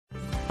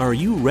Are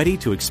you ready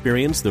to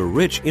experience the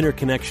rich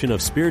interconnection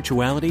of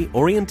spirituality,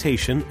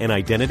 orientation, and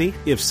identity?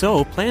 If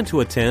so, plan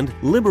to attend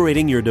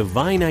Liberating Your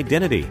Divine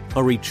Identity,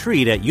 a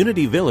retreat at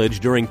Unity Village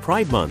during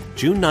Pride Month,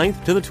 June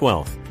 9th to the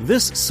 12th.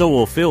 This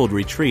soul-filled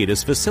retreat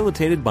is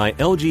facilitated by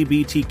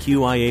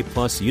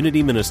LGBTQIA+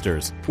 Unity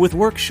ministers, with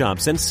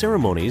workshops and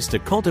ceremonies to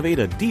cultivate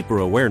a deeper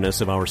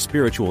awareness of our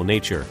spiritual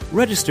nature.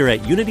 Register at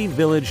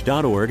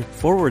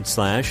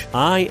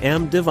unityvillage.org/I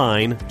Am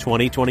Divine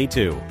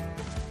 2022.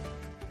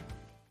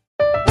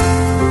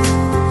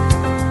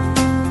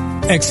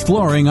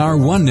 Exploring our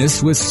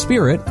oneness with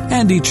Spirit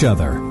and each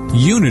other.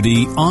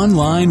 Unity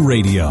Online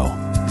Radio.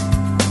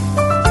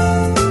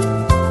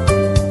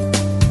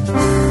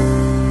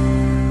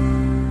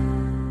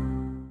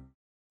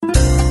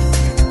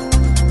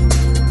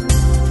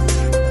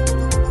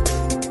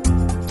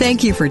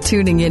 Thank you for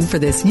tuning in for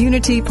this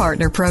Unity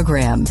Partner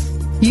Program.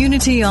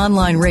 Unity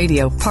Online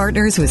Radio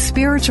partners with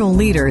spiritual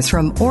leaders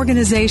from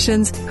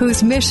organizations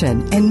whose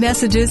mission and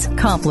messages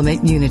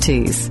complement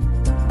Unity's.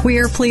 We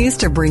are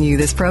pleased to bring you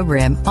this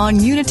program on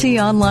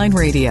Unity Online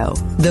Radio,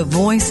 the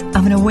voice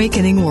of an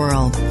awakening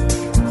world.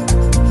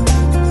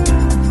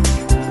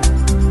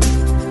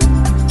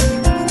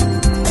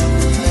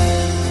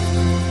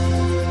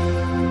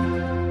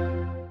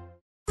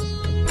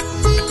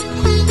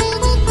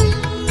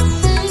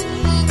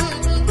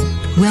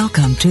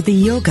 Welcome to the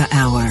Yoga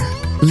Hour,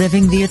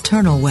 Living the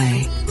Eternal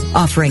Way,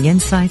 offering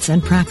insights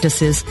and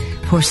practices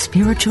for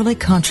spiritually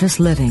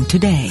conscious living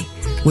today,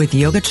 with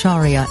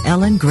Yogacharya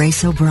Ellen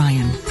Grace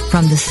O'Brien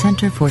from the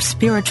Center for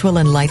Spiritual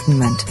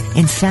Enlightenment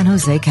in San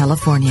Jose,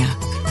 California.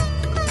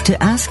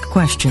 To ask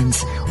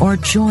questions or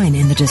join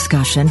in the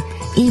discussion,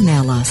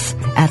 email us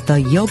at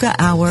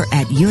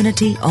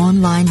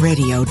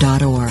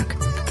theyogahour@unityonlineradio.org.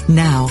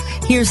 Now,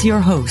 here's your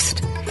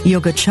host,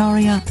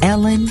 Yogacharya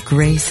Ellen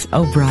Grace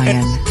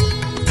O'Brien.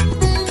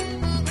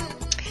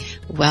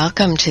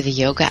 Welcome to the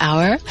Yoga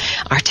Hour,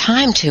 our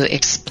time to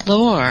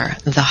explore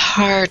the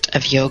heart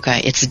of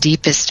yoga, its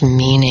deepest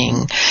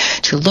meaning,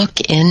 to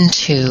look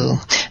into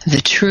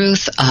the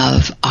truth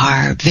of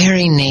our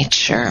very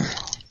nature,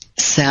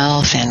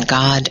 self and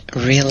God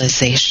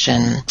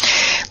realization.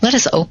 Let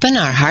us open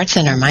our hearts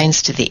and our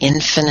minds to the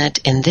infinite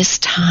in this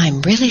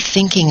time, really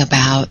thinking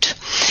about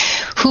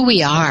who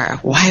we are,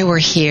 why we're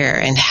here,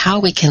 and how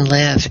we can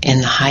live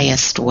in the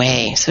highest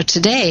way. So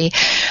today,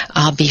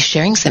 I'll be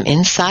sharing some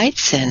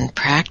insights and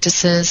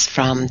practices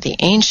from the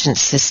ancient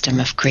system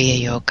of Kriya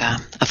Yoga,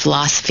 a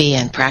philosophy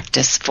and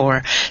practice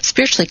for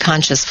spiritually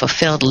conscious,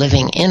 fulfilled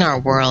living in our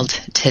world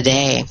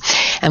today.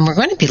 And we're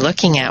going to be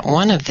looking at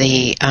one of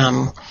the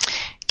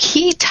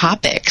key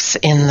topics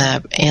in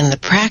the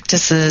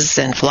practices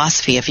and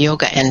philosophy of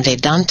yoga and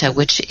Vedanta,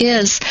 which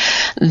is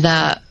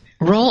the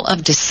role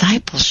of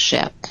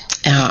discipleship.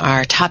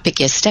 Our topic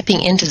is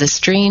Stepping into the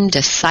Stream,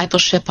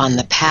 Discipleship on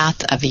the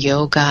Path of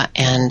Yoga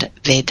and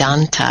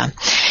Vedanta.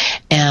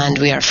 And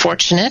we are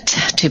fortunate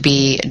to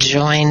be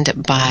joined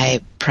by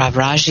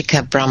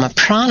Pravrajika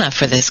Brahmaprana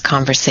for this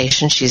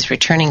conversation. She's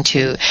returning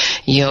to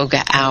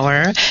Yoga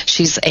Hour.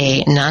 She's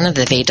a nun of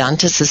the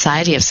Vedanta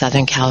Society of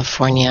Southern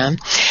California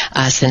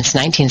since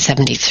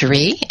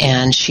 1973,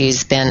 and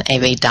she's been a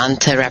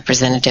Vedanta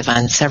representative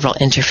on several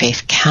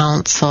interfaith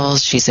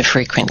councils. She's a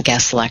frequent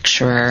guest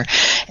lecturer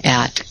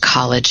at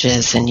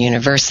colleges and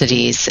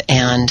universities,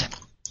 and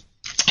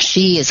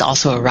she is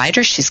also a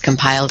writer. She's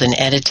compiled and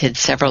edited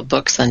several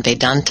books on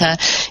Vedanta,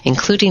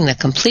 including the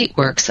complete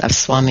works of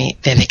Swami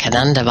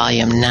Vivekananda,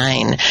 Volume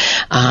 9.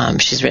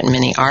 She's written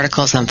many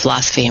articles on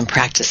philosophy and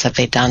practice of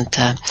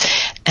Vedanta,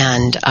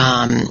 and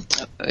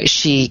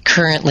she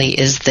currently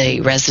is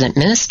the resident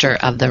minister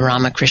of the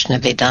Ramakrishna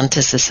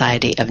Vedanta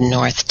Society of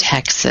North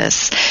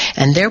Texas.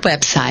 And their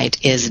website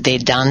is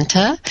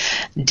Vedanta,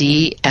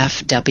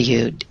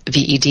 DFW,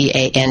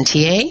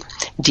 VEDANTA,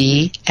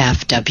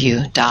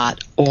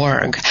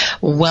 DFW.org.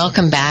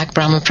 Welcome back,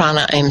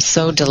 Brahmaprana. I'm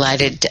so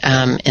delighted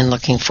and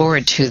looking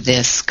forward to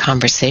this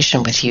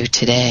conversation with you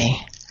today.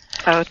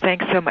 Oh,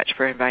 thanks so much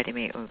for inviting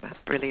me, Uva.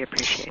 Really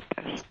appreciate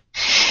this.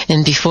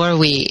 And before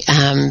we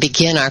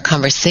begin our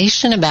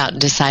conversation about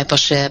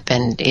discipleship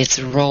and its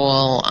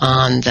role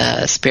on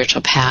the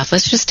spiritual path,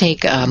 let's just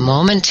take a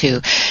moment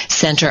to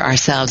center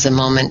ourselves, a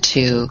moment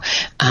to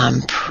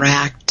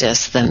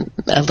practice a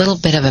little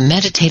bit of a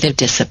meditative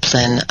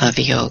discipline of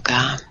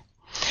yoga.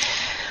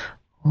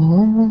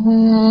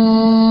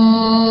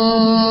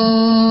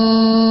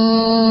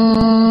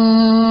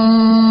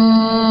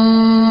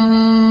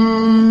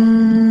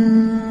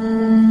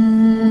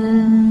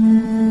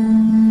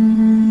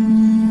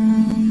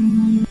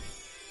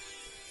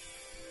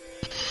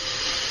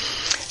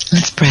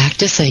 Let's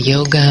practice a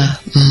yoga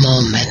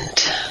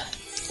moment.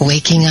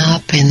 Waking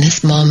up in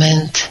this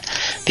moment,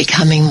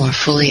 becoming more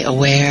fully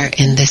aware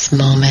in this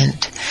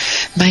moment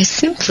by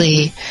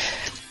simply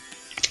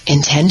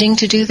intending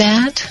to do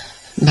that,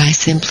 by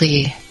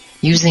simply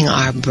using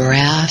our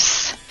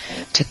breath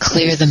to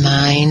clear the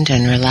mind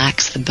and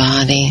relax the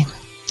body.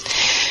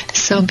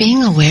 So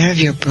being aware of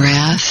your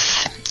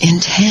breath,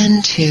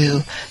 intend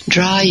to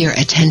draw your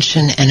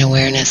attention and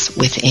awareness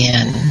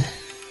within.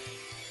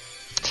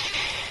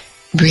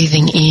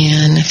 Breathing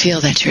in,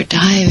 feel that you're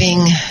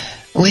diving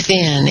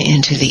within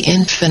into the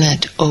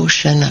infinite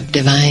ocean of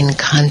divine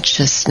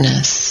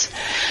consciousness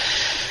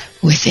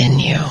within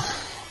you.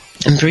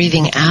 And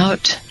breathing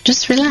out,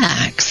 just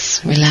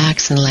relax.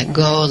 Relax and let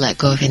go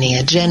of any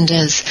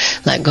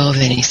agendas, let go of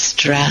any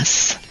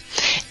stress.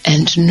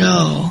 And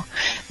know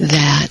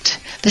that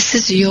this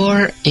is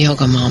your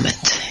yoga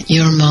moment,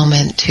 your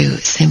moment to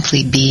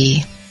simply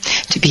be,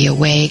 to be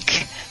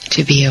awake,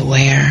 to be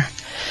aware,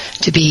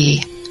 to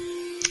be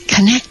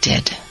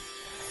connected,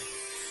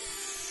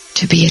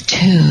 to be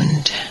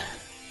attuned.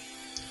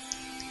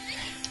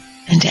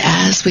 And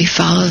as we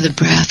follow the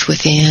breath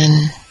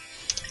within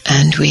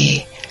and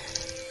we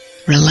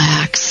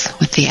relax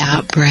with the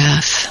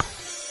out-breath,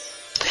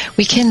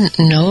 we can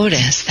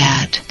notice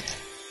that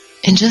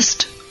in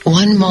just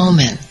one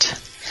moment,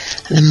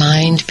 the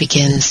mind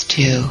begins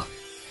to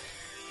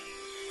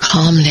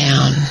calm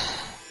down.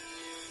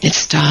 It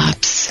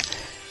stops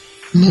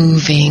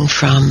moving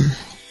from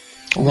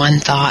one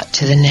thought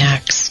to the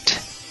next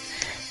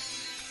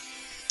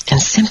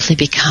and simply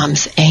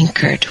becomes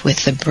anchored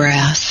with the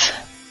breath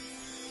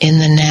in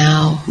the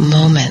now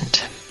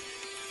moment.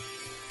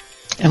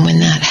 And when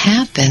that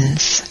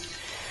happens,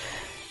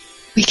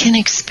 we can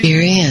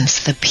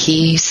experience the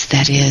peace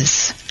that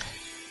is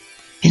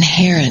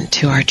inherent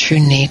to our true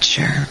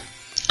nature,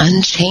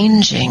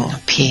 unchanging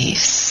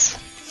peace.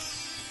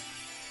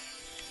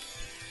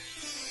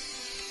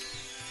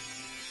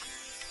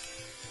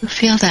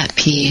 Feel that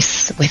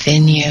peace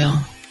within you.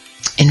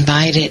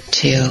 Invite it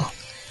to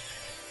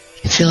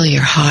fill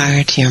your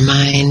heart, your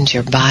mind,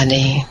 your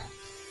body.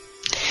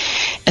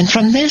 And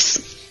from this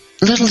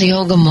little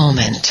yoga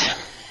moment,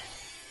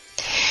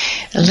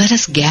 let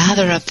us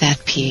gather up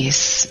that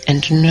peace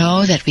and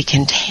know that we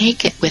can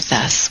take it with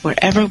us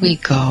wherever we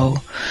go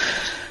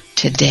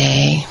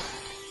today,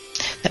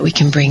 that we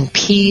can bring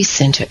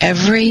peace into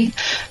every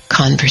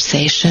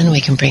conversation,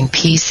 we can bring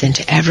peace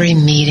into every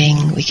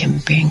meeting, we can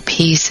bring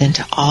peace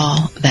into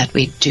all that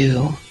we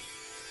do.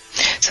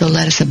 So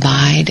let us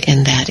abide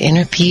in that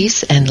inner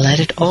peace and let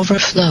it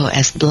overflow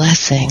as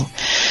blessing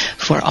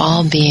for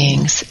all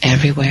beings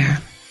everywhere.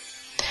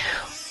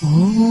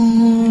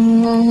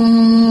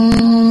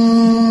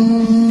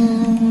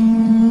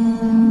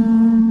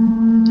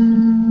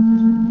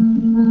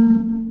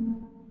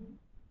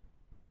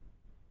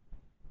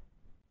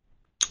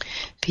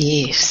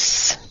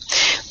 Peace.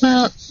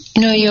 Well,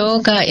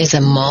 yoga is a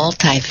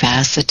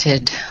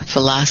multifaceted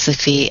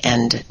philosophy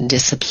and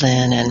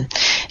discipline,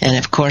 and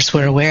of course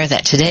we're aware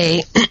that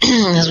today,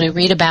 as we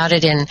read about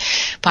it in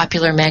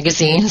popular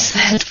magazines,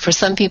 that for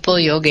some people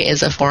yoga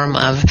is a form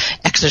of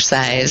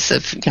exercise,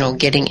 of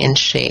getting in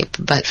shape.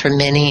 But for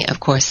many, of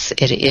course,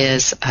 it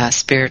is a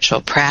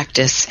spiritual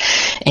practice,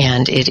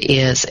 and it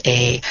is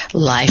a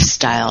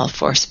lifestyle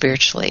for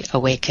spiritually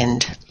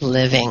awakened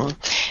living.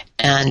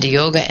 And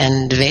yoga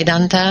and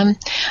Vedanta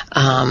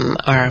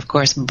are, of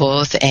course,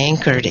 both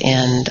anchored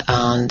in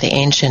the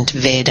ancient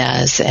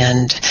Vedas,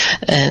 and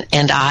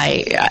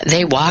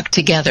they walk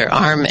together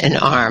arm in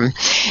arm.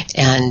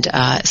 And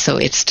so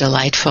it's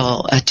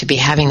delightful to be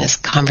having this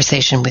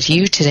conversation with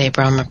you today,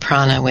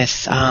 Brahmaprana,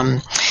 with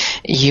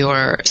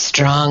your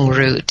strong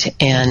root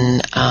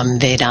in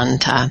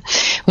Vedanta.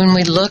 When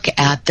we look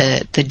at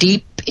the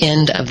deep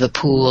end of the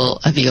pool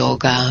of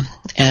yoga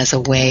as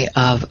a way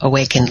of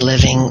awakened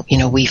living,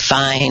 we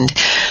find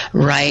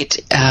right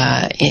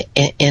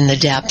in the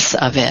depths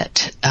of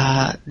it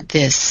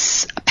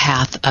this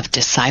path of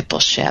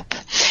discipleship.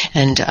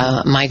 And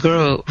my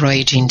guru, Roy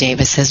Eugene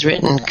Davis, has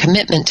written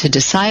Commitment to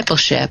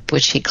Discipleship,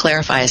 which he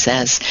clarifies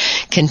as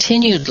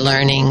continued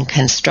learning,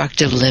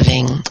 constructive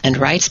living, and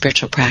right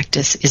spiritual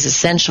practice is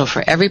essential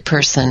for every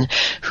person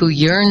who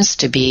yearns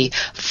to be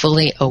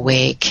fully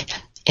awake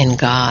in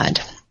God.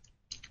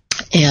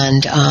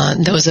 And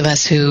those of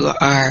us who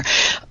are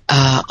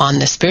on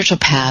the spiritual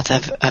path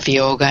of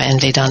yoga and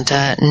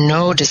Vedanta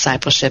know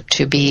discipleship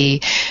to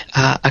be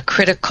a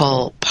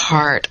critical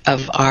part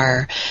of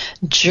our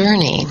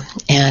journey.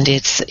 And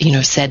it's,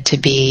 said to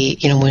be,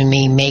 when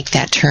we make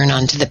that turn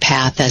onto the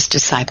path as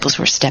disciples,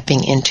 we're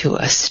stepping into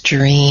a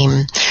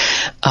stream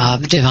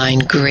of divine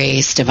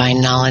grace,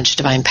 divine knowledge,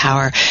 divine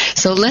power.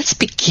 So let's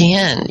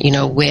begin,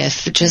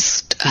 with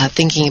just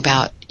thinking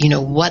about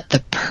what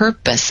the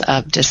purpose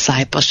of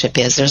discipleship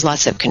is. There's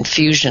lots of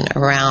confusion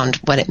around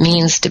what it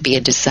means to be a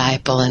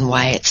disciple and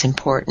why it's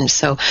important.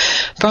 So,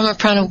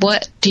 Brahmaprana,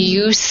 what do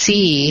you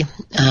see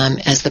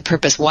as the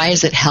purpose? Why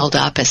is it held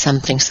up as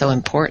something so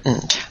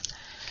important?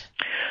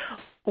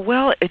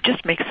 Well, it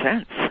just makes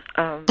sense.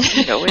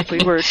 If we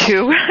were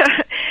to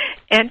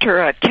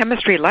enter a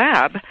chemistry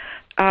lab,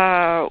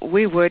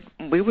 we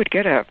would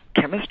get a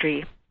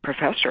chemistry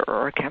professor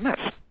or a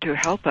chemist to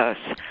help us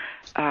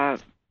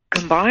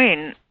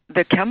combine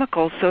the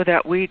chemicals so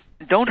that we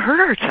don't hurt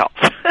ourselves.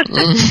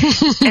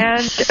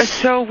 And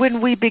so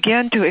when we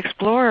begin to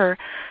explore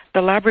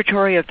the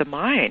laboratory of the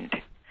mind,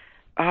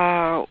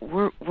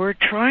 we're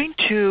trying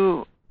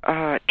to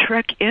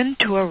trek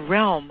into a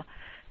realm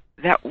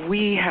that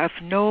we have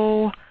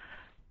no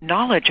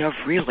knowledge of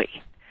really.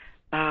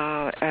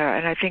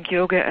 and I think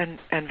yoga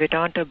and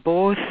Vedanta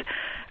both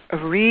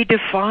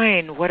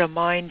redefine what a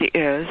mind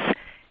is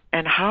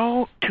and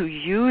how to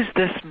use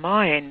this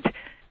mind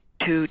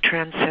to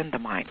transcend the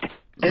mind.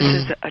 This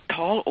is a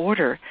tall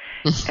order,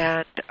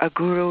 and a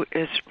guru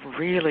is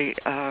really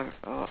a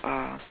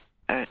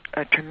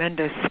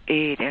tremendous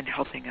aid in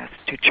helping us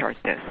to chart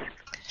this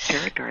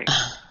territory.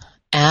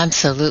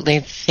 Absolutely.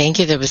 Thank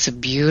you. There was a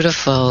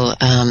beautiful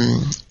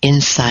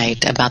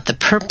insight about the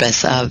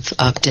purpose of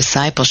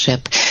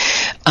discipleship,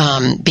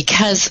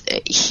 because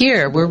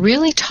here we're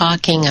really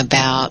talking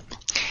about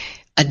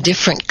a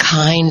different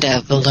kind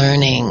of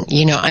learning.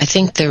 You know, I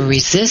think the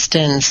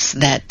resistance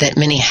that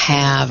many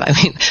have, I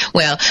mean,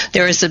 well,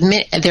 there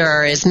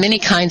are as many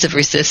kinds of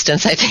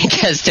resistance, I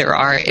think, as there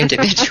are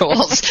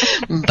individuals,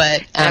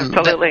 but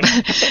absolutely.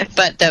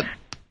 But the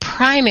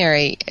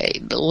primary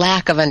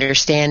lack of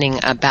understanding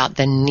about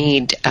the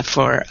need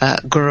for a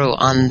guru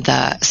on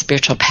the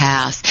spiritual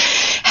path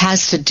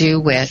has to do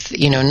with,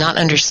 you know, not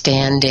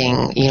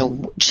understanding, you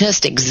know,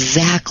 just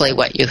exactly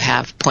what you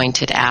have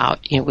pointed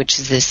out, you know, which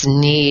is this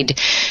need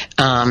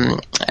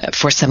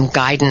for some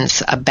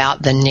guidance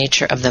about the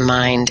nature of the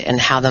mind and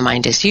how the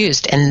mind is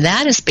used. And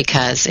that is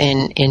because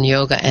in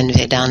yoga and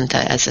Vedanta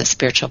as a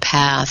spiritual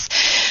path,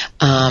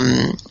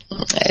 the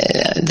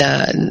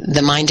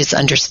mind is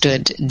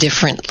understood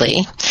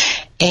differently,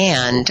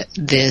 and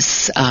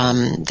this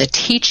the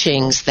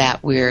teachings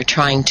that we're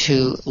trying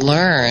to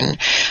learn,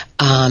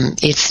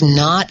 it's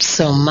not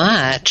so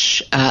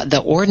much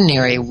the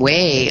ordinary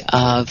way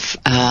of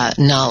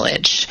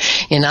knowledge.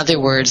 In other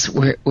words,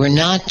 we're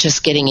not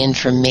just getting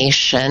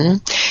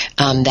information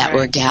that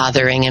we're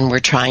gathering and we're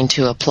trying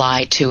to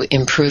apply to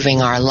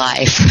improving our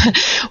life.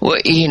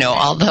 You know,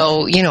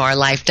 although, you know, our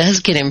life does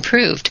get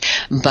improved,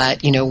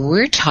 but, you know,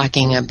 we're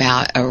talking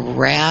about a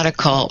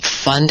radical,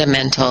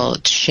 fundamental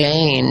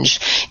change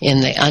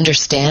in the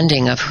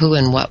understanding of who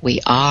and what we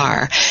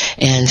are.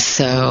 And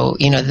so,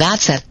 you know,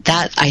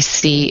 that I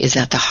see is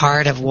at the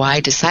heart of why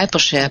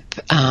discipleship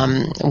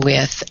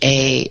with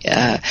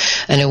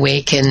an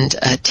awakened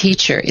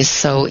teacher is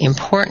so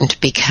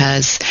important,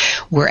 because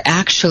we're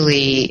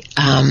actually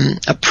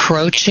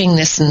approaching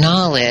this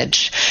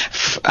knowledge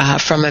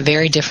from a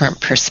very different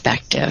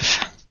perspective.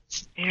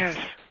 Yes,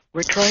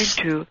 we're trying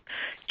to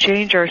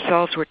change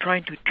ourselves. We're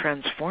trying to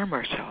transform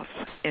ourselves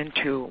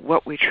into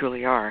what we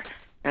truly are,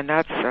 and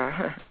that's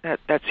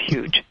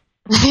huge.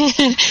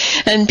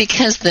 And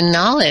because the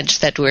knowledge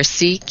that we're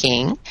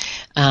seeking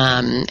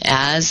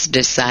as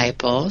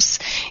disciples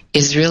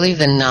is really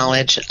the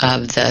knowledge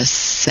of the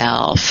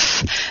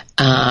self.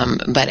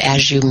 But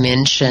as you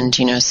mentioned,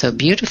 you know, so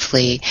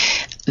beautifully,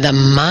 the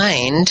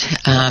mind,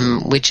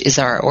 which is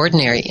our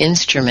ordinary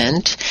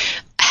instrument,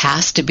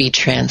 has to be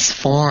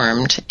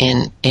transformed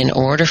in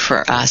order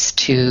for us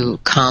to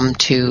come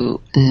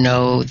to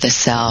know the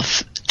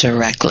self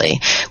directly,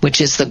 which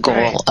is the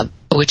goal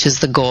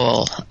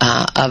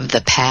of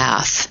the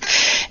path.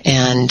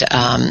 And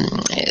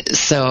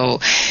so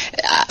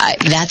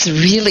that's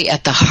really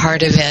at the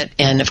heart of it.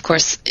 And of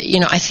course, you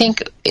know, I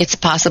think it's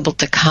possible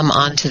to come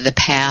onto the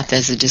path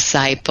as a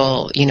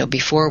disciple, you know,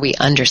 before we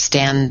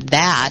understand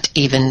that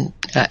even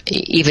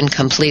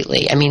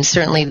completely. I mean,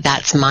 certainly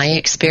that's my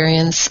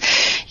experience.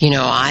 You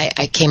know,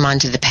 I came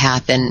onto the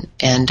path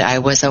and I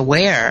was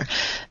aware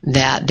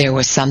that there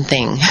was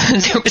something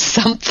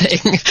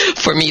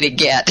for me to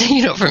get,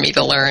 you know, for me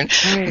to learn.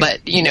 Right.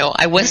 But, you know,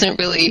 I wasn't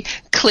really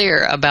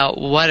clear about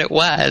what it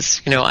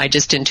was. You know, I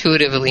just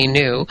intuitively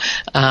knew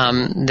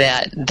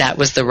that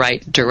was the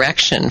right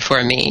direction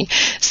for me.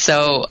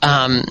 So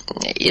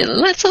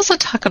let's also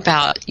talk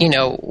about, you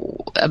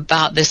know,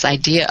 about this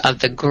idea of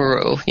the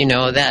guru. You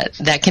know,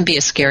 that can be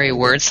a scary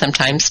word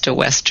sometimes to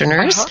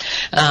Westerners.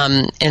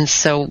 Uh-huh. And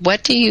so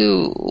what do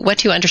you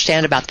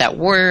understand about that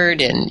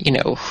word, and, you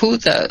know, who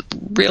the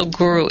real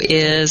guru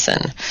is,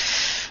 and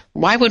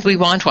why would we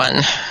want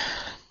one?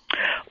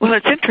 Well,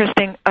 it's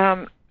interesting.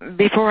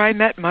 Before I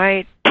met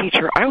my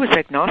teacher, I was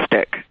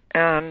agnostic,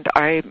 and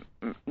I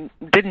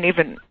didn't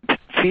even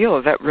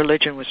feel that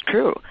religion was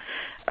true.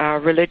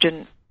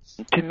 Religion,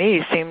 to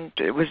me, seemed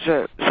it was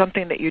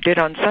something that you did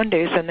on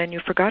Sundays and then you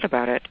forgot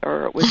about it,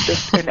 or it was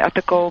just an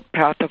ethical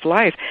path of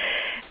life.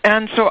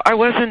 And so I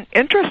wasn't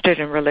interested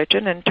in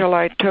religion until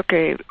I took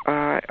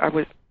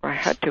I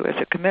had to, as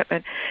a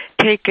commitment,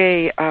 take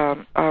a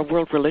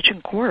world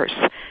religion course.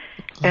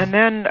 And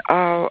then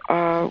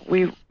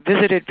we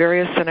visited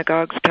various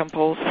synagogues,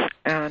 temples,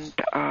 and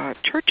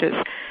churches.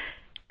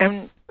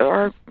 And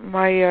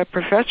my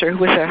professor, who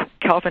was a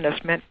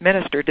Calvinist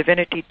minister,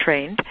 divinity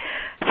trained,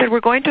 said, we're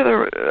going to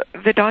the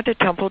Vedanta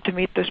temple to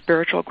meet the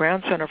spiritual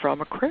grandson of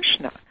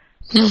Ramakrishna.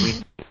 So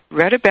we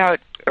read about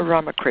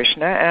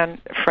Ramakrishna, and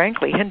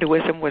frankly,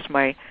 Hinduism was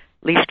my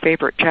least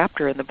favorite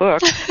chapter in the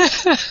book.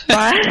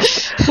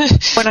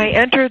 But when I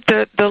entered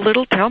the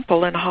little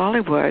temple in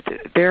Hollywood,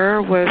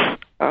 there was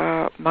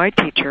my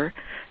teacher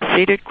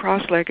seated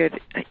cross-legged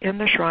in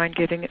the shrine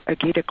giving a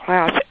Gita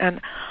class, and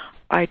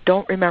I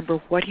don't remember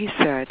what he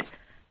said,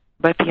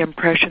 but the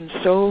impression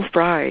so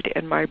fried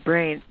in my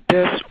brain,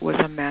 this was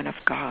a man of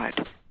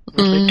God.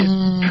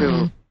 Religion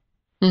true.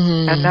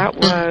 And that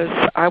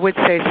was, I would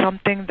say,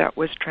 something that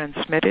was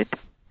transmitted.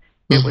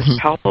 It was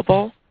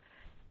palpable.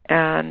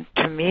 And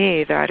to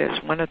me, that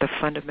is one of the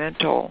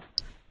fundamental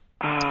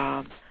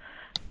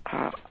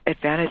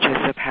advantages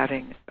of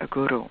having a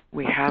guru.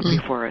 We have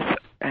before us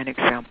an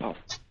example.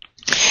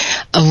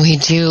 We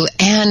do,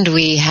 and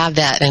we have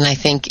that, and I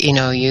think,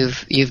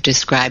 you've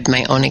described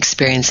my own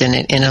experience in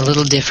it in a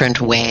little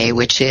different way,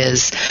 which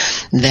is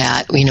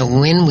that,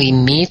 when we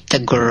meet the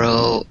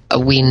guru,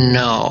 we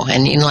know,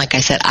 and, like I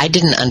said, I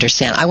didn't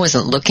understand. I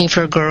wasn't looking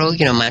for a guru,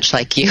 much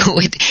like you.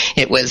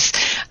 It was,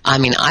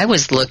 I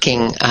was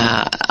looking,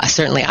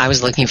 certainly I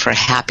was looking for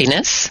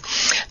happiness.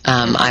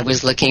 I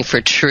was looking for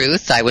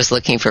truth. I was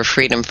looking for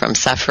freedom from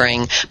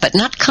suffering, but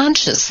not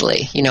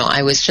consciously.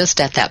 I was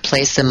just at that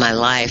place in my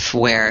life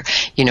where,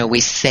 we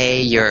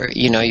say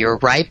you're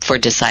ripe for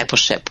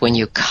discipleship when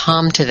you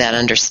come to that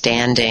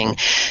understanding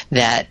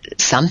that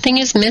something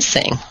is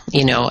missing,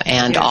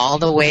 and all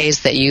the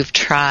ways that you've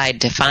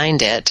tried to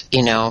find it,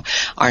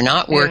 are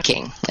not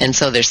working. And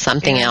so there's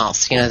something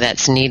else,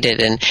 that's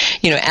needed. And,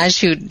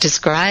 as you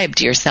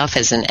described yourself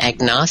as an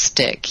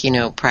agnostic,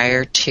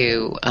 prior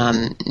to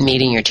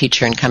meeting your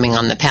teacher and coming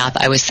on the path,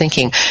 I was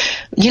thinking,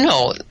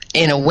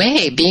 in a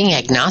way, being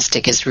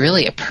agnostic is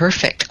really a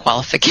perfect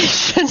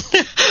qualification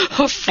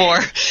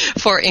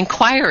for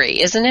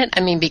inquiry, isn't it?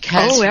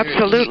 Because... Oh,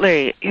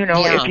 absolutely.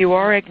 If you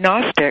are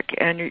agnostic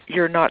and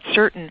you're not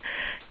certain,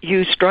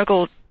 you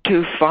struggle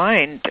to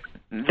find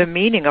the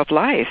meaning of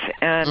life,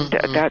 and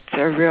that's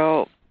a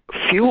real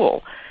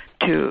fuel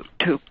to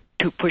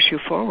push you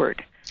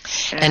forward.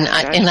 And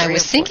I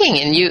was thinking,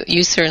 and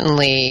you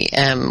certainly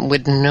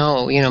would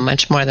know,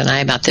 much more than I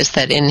about this,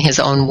 that in his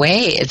own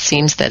way, it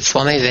seems that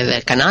Swami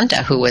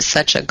Vivekananda, who was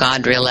such a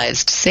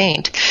God-realized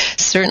saint,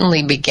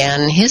 certainly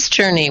began his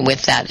journey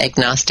with that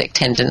agnostic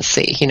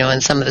tendency.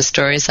 In some of the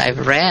stories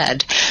I've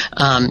read,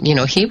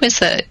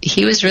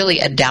 he was really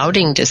a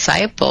doubting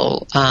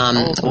disciple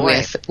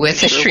with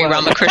Sri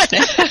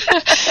Ramakrishna.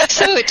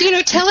 So,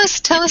 tell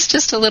us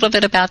just a little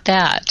bit about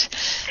that.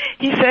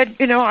 He said,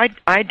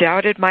 I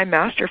doubted my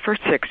master for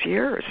 6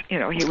 years. He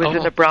was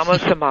in the Brahmo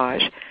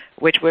Samaj,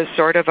 which was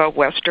sort of a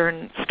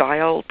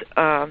Western-styled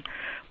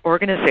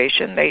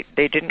organization. They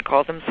didn't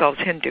call themselves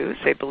Hindus.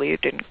 They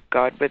believed in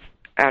God with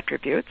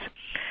attributes.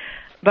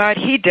 But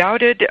he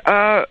doubted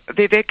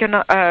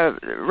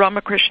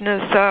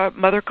Ramakrishna's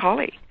mother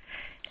Kali.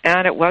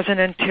 And it wasn't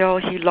until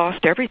he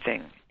lost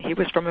everything. He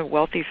was from a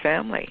wealthy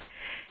family.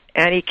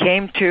 And he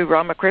came to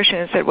Ramakrishna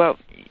and said, well,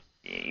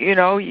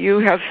 you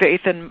have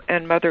faith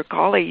in Mother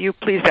Kali. You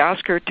please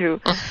ask her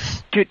to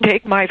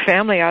take my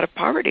family out of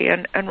poverty.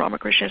 And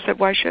Ramakrishna said,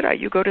 why should I?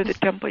 You go to the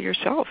temple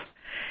yourself.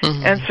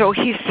 And so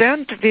he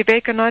sent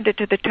Vivekananda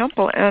to the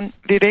temple, and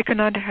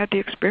Vivekananda had the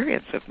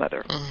experience of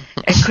Mother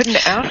and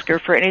couldn't ask her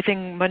for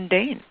anything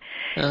mundane.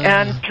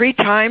 And 3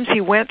 times he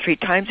went, 3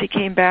 times he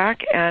came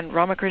back, and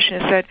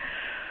Ramakrishna said,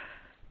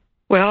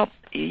 well,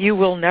 you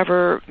will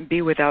never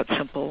be without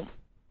simple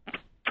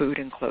food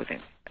and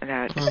clothing.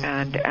 But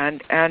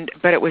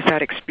it was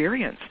that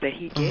experience that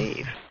he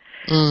gave.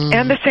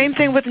 And the same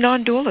thing with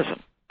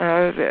non-dualism.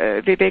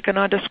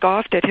 Vivekananda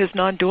scoffed at his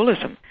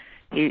non-dualism.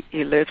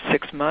 He lived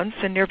 6 months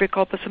in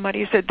Nirvikalpa Samadhi.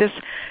 He said,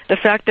 the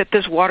fact that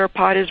this water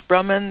pot is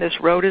Brahman, this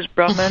road is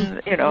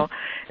Brahman,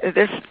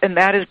 this and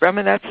that is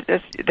Brahman,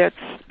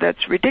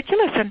 that's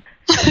ridiculous. And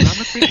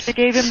Ramakrishna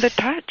gave him the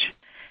touch,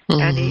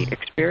 and he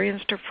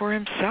experienced it for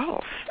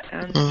himself.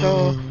 And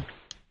so,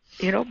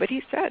 but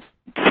he said,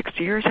 6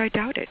 years I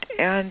doubted.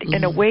 And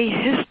in a way,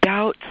 his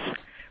doubts,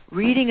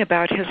 reading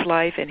about his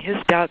life and his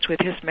doubts with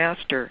his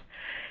master,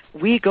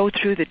 we go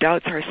through the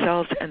doubts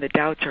ourselves, and the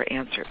doubts are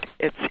answered.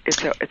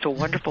 It's a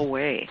wonderful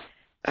way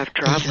of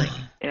traveling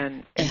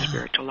in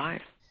spiritual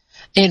life.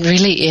 It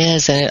really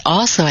is, and it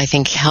also, I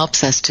think,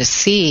 helps us to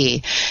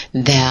see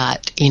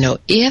that,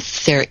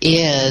 if there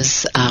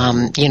is,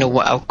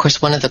 of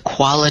course, one of the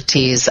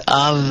qualities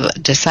of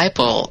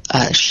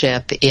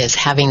discipleship is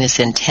having this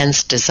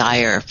intense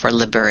desire for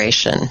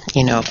liberation,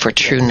 for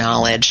true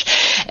knowledge.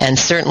 And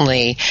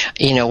certainly,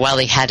 while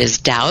he had his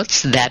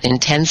doubts, that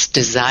intense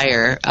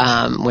desire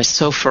was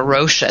so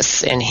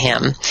ferocious in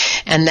him.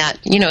 And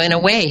that, in a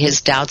way,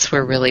 his doubts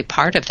were really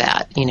part of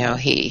that. He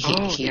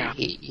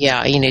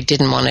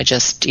didn't want to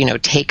just,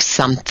 take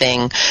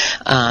something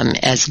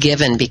as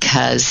given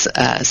because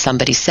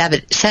somebody said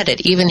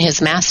it, even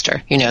his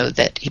master,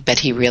 but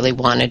he really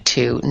wanted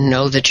to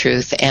know the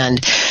truth. And,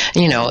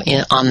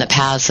 on the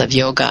paths of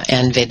yoga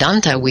and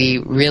Vedanta, we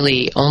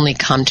really only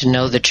come to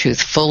know the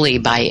truth fully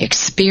by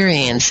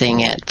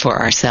experiencing it for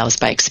ourselves,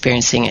 by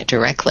experiencing it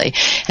directly.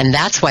 And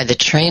that's why the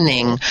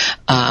training,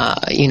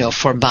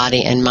 for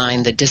body and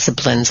mind, the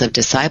disciplines of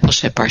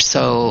discipleship are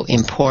so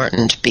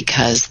important,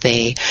 because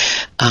they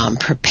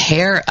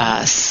prepare prepare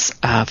us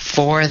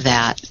for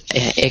that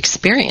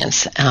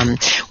experience.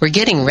 We're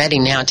getting ready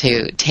now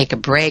to take a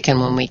break, and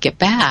when we get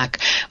back,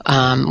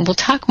 we'll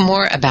talk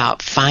more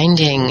about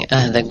finding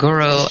the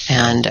guru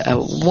and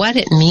what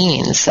it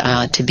means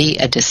to be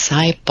a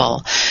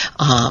disciple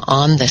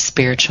on the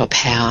spiritual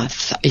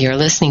path. You're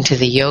listening to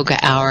the Yoga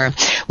Hour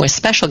with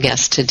special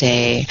guest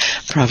today,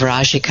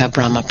 Pravrajika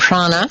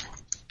Brahmaprana,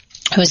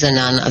 who's a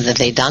nun of the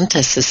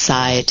Vedanta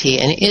Society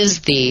and is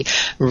the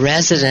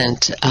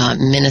resident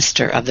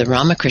minister of the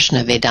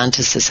Ramakrishna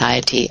Vedanta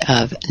Society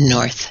of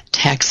North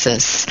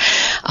Texas.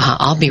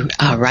 I'll be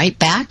right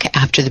back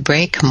after the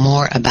break,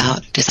 more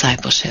about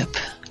discipleship.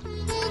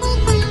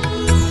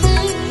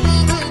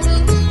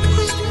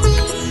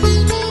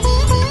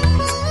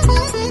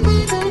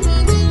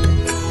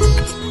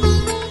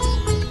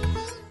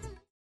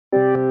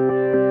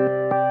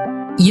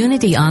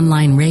 Unity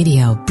Online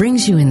Radio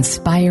brings you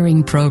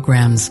inspiring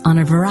programs on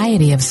a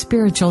variety of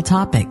spiritual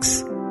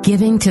topics.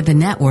 Giving to the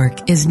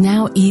network is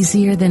now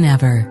easier than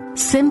ever.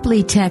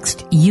 Simply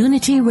text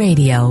Unity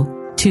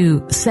Radio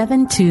to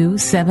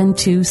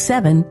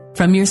 72727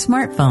 from your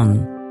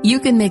smartphone.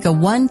 You can make a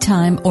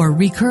one-time or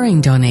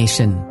recurring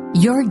donation.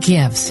 Your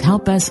gifts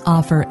help us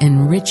offer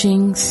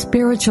enriching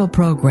spiritual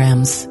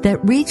programs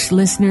that reach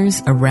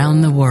listeners around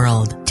the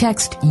world.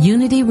 Text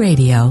Unity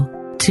Radio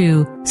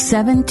to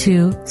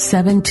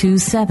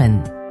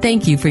 72727.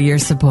 Thank you for your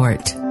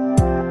support.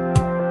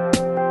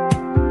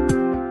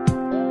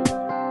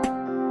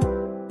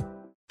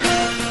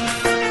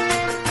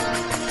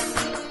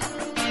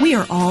 We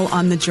are all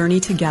on the journey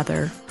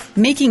together,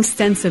 making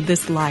sense of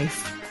this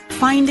life,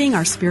 finding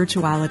our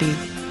spirituality,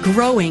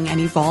 growing and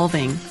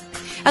evolving.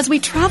 As we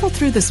travel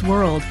through this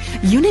world,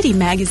 Unity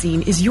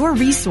Magazine is your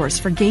resource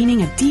for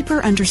gaining a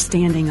deeper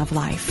understanding of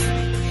life.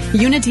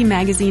 Unity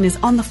Magazine is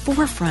on the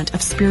forefront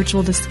of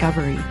spiritual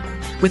discovery,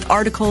 with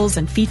articles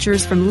and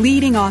features from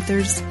leading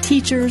authors,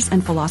 teachers,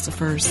 and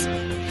philosophers.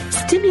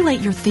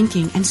 Stimulate your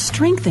thinking and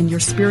strengthen your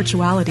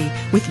spirituality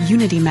with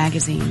Unity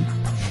Magazine.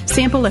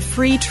 Sample a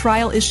free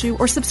trial issue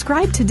or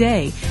subscribe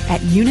today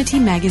at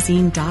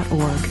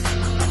unitymagazine.org.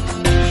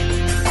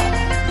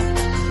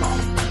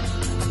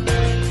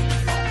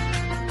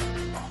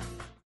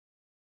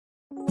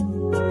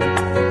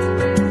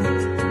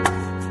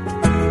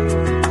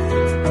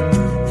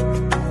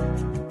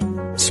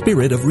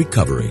 Spirit of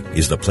Recovery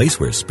is the place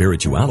where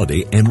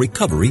spirituality and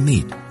recovery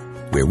meet,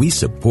 where we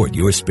support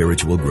your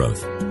spiritual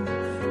growth.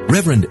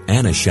 Reverend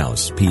Anna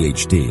Schaus,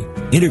 Ph.D.,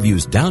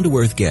 interviews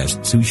down-to-earth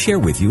guests who share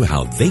with you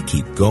how they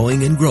keep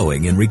going and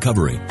growing in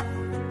recovery.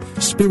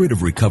 Spirit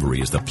of Recovery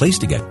is the place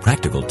to get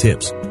practical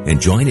tips and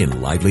join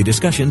in lively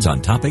discussions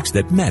on topics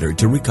that matter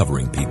to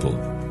recovering people.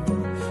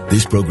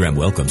 This program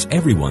welcomes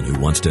everyone who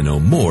wants to know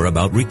more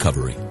about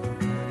recovery.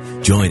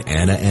 Join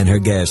Anna and her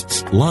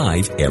guests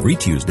live every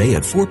Tuesday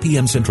at 4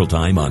 p.m. Central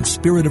Time on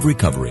Spirit of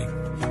Recovery,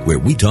 where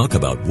we talk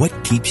about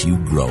what keeps you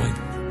growing.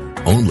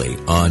 Only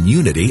on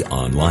Unity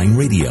Online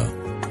Radio,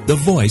 the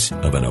voice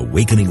of an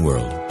awakening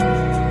world.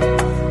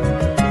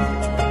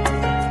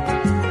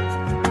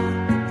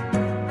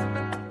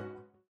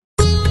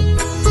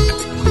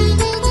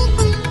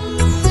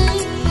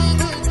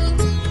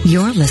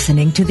 You're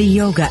listening to the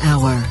Yoga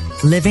Hour,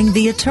 Living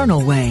the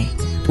Eternal Way,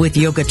 with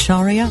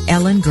Yogacharya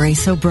Ellen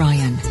Grace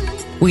O'Brien.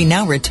 We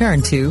now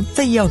return to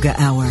the Yoga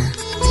Hour.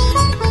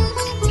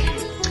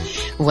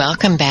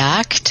 Welcome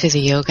back to the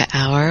Yoga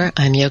Hour.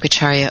 I'm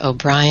Yogacharya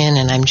O'Brien,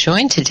 and I'm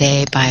joined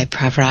today by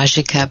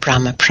Pravrajika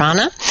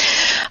Brahmaprana,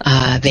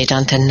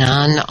 Vedanta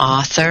nun,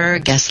 author,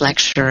 guest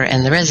lecturer,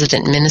 and the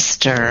resident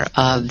minister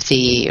of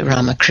the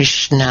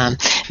Ramakrishna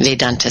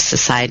Vedanta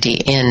Society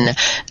in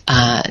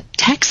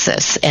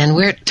Texas. And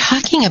we're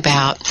talking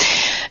about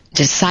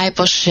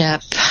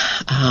discipleship,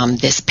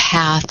 this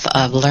path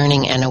of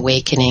learning and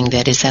awakening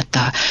that is at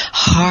the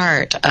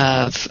heart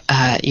of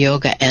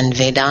yoga and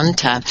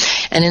Vedanta.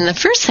 And in the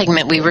first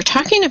segment, we were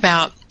talking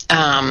about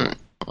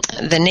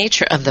the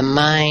nature of the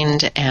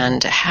mind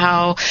and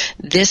how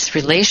this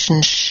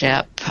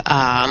relationship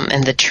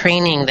and the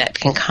training that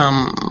can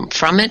come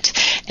from it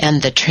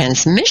and the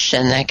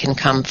transmission that can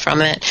come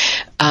from it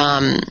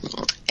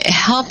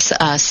helps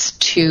us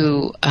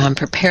to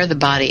prepare the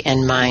body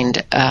and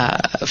mind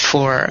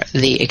for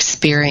the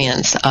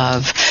experience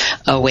of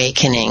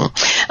awakening.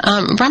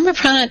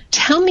 Brahmaprana,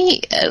 tell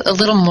me a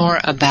little more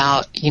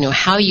about,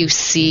 how you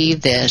see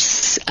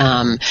this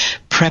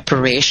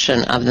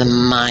preparation of the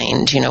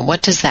mind.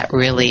 What does that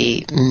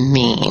really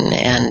mean,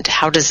 and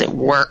how does it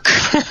work?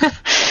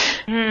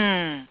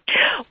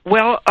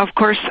 Well, of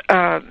course,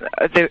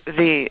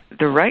 the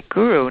right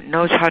guru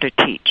knows how to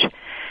teach,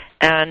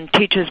 and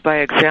teaches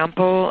by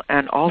example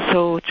and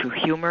also through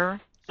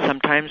humor,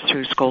 sometimes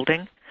through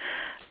scolding.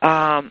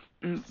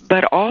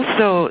 But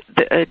also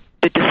the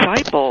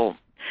disciple,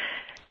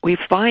 we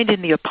find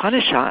in the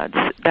Upanishads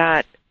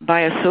that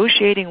by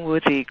associating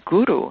with the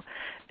guru,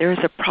 there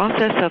is a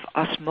process of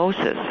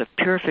osmosis, of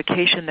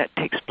purification that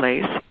takes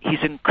place.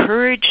 He's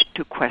encouraged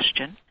to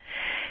question.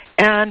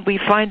 And we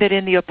find that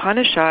in the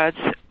Upanishads,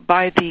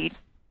 by the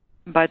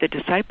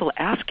disciple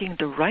asking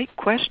the right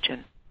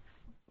question,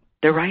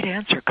 the right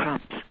answer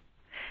comes.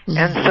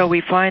 And so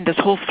we find this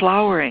whole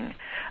flowering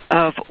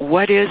of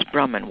what is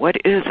Brahman, what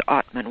is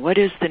Atman, what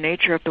is the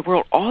nature of the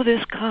world. All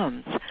this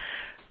comes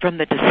from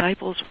the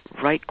disciple's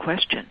right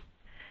question.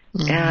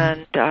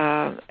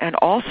 And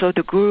also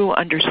the guru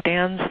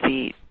understands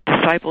the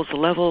disciple's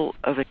level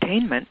of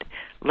attainment,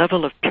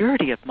 level of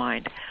purity of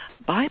mind,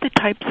 by the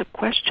types of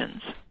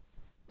questions,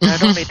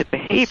 not only the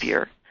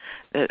behavior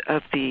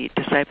of the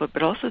disciple,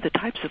 but also the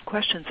types of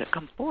questions that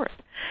come forth.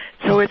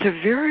 So it's a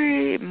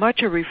very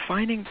much a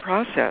refining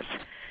process,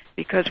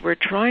 because we're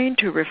trying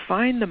to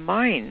refine the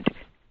mind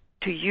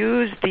to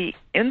use the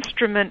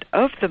instrument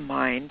of the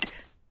mind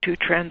to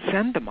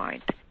transcend the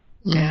mind.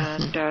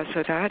 And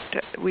so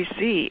that we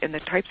see in the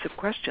types of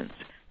questions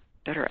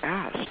that are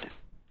asked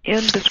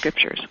in the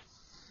scriptures.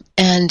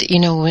 And,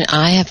 when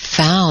I have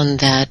found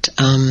that,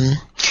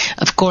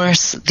 of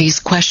course, these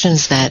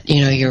questions that,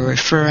 you're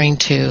referring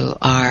to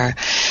are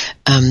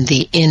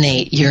the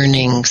innate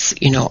yearnings,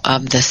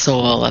 of the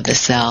soul, of the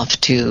self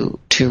to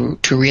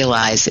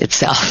realize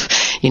itself,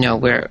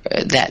 where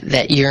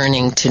that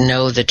yearning to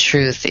know the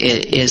truth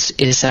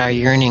is our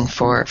yearning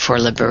for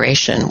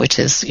liberation, which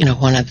is,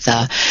 one of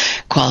the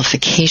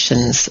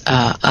qualifications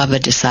of a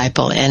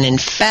disciple. And in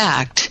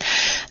fact,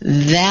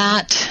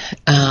 that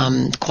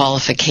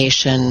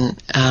qualification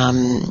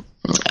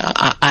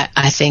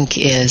I think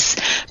is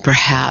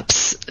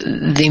perhaps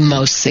the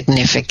most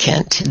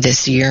significant,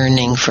 this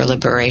yearning for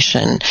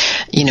liberation,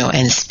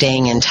 and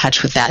staying in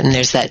touch with that. And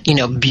there's that,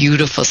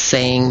 beautiful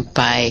saying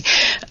by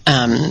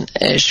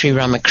Sri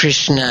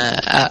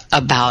Ramakrishna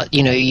about,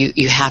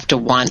 you have to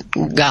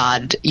want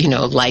God,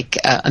 like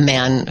a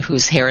man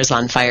whose hair is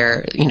on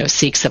fire,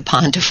 seeks a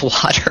pond of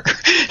water.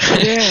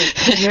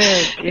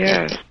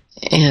 Yes.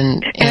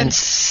 And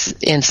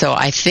so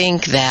I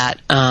think that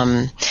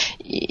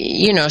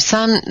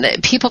some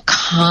people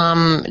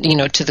come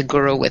to the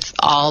guru with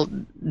all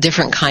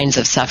different kinds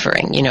of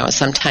suffering.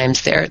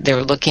 Sometimes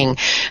they're looking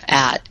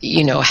at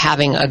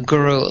having a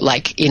guru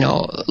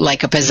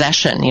like a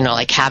possession,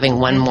 like having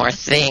one more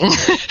thing.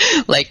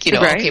 Right.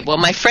 Okay, well,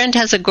 my friend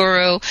has a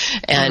guru,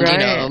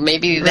 and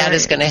maybe that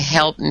is going to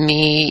help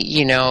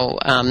me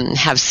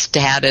have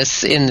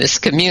status in this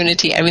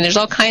community. I mean, there's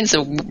all kinds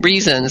of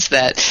reasons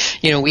that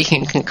we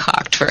can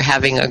concoct for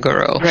having a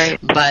guru. Right.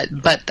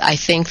 But I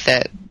think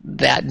that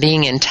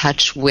being in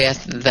touch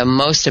with the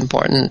most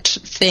important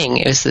thing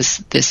is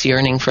this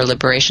yearning for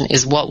liberation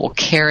is what will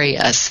carry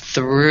us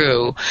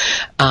through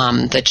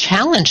the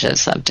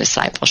challenges of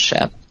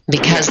discipleship.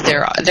 Because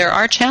there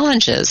are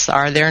challenges,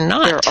 are there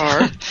not?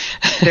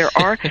 There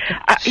are.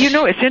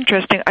 It's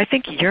interesting. I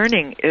think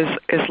yearning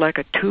is like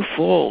a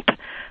twofold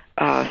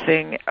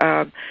thing.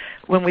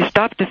 When we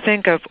stop to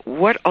think of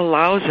what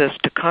allows us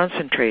to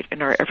concentrate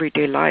in our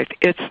everyday life,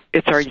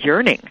 it's our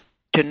yearning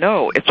to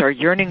know. It's our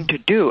yearning to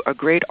do. A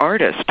great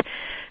artist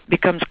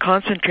becomes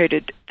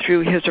concentrated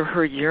through his or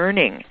her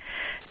yearning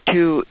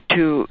to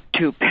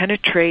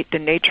penetrate the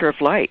nature of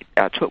light.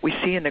 That's what we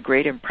see in the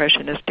great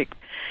impressionistic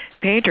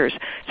painters.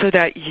 So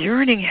that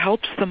yearning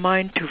helps the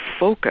mind to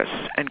focus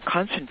and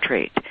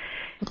concentrate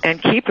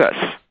and keep us,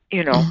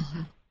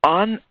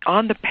 on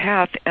the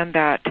path, and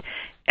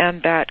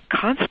that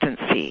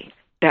constancy,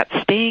 that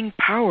staying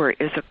power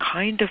is a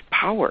kind of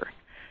power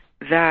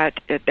that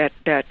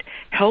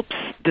helps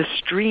the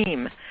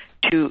stream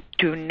to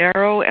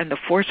narrow and the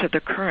force of the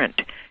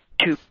current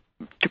to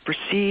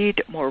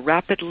proceed more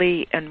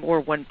rapidly and more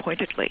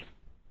one-pointedly.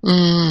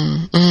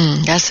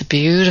 That's a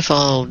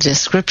beautiful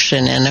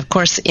description. And of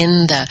course,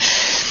 in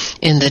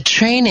the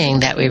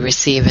training that we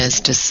receive as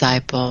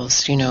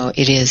disciples,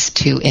 it is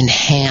to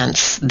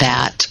enhance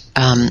that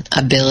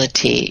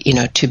ability,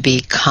 to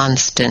be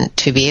constant,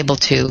 to be able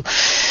to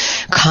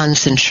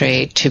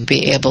concentrate, to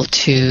be able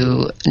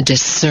to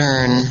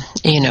discern,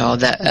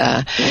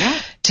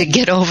 to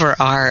get over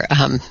our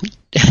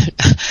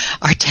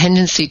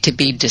tendency to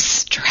be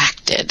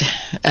distracted.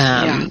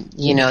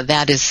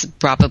 That is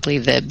probably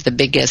the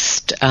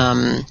biggest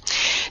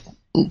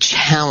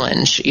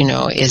challenge,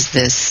 is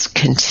this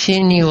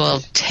continual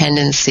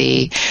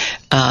tendency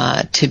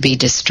to be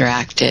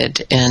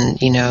distracted and,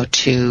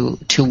 to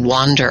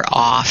wander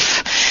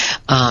off.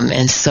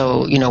 And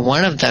so,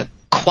 one of the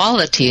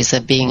qualities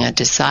of being a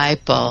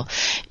disciple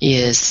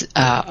is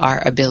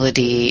our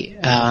ability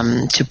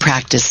to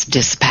practice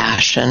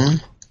dispassion,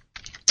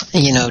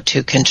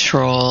 to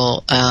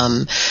control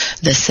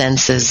the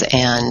senses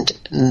and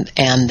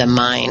the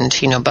mind,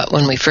 But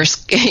when we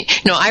first,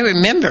 I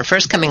remember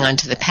first coming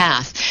onto the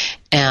path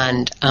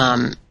and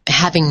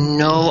having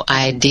no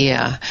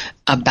idea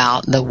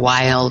about the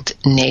wild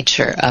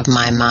nature of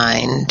my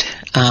mind.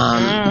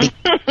 I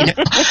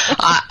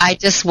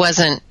just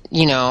wasn't,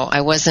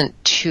 I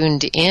wasn't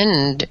tuned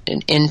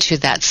into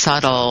that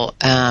subtle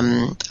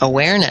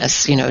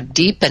awareness,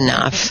 deep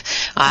enough.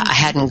 I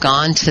hadn't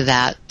gone to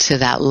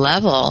that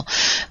level.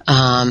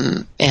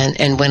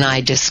 And when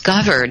I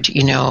discovered,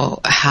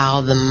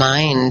 how the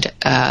mind,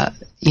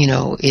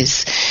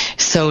 is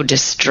so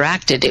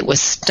distracted, it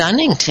was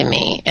stunning to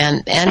me.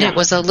 And it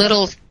was a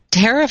little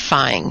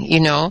terrifying,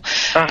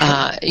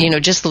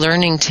 just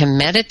learning to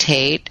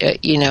meditate,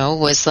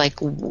 was like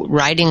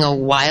riding a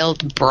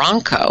wild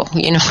bronco,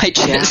 I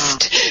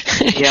just...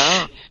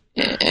 Yeah.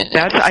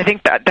 I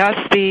think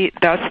that's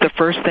the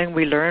first thing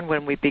we learn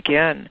when we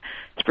begin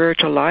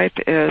spiritual life,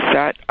 is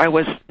that I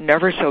was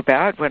never so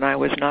bad when I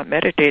was not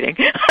meditating.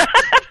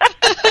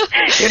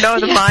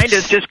 The mind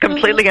is just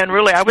completely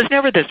unruly. I was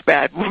never this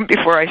bad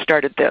before I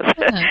started this.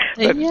 But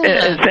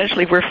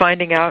essentially, we're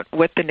finding out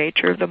what the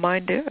nature of the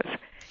mind is.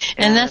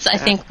 And that's, I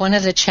think, one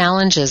of the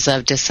challenges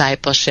of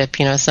discipleship.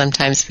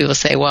 Sometimes people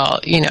say,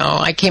 well,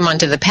 I came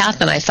onto the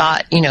path and I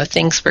thought,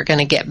 things were going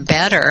to get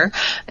better,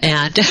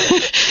 and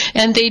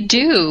and they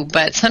do,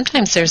 but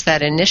sometimes there's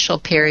that initial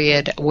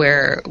period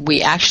where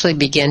we actually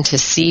begin to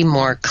see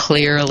more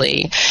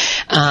clearly,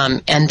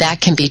 and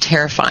that can be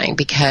terrifying,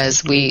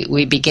 because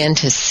we begin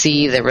to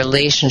see the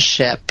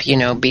relationship,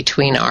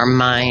 between our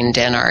mind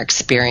and our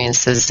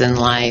experiences in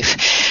life.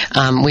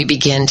 We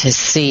begin to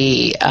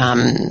see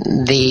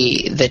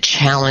the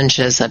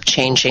challenges of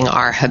changing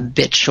our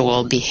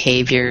habitual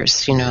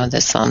behaviors,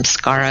 the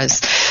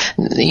samskaras,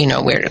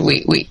 where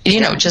we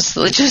just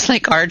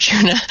like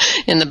Arjuna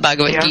in the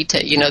Bhagavad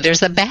Gita,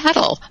 there's a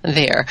battle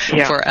there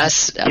for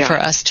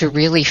us to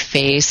really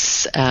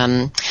face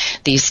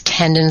these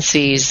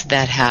tendencies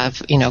that have,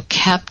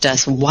 kept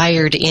us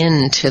wired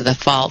into the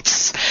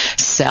false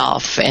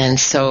self. And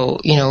so,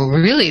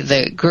 really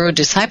the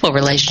guru-disciple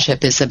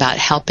relationship is about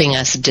helping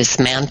us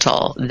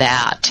dismantle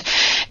that.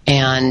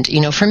 And,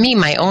 for me,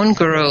 my own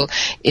guru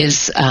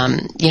is,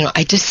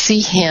 I just see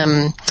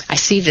him, I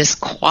see this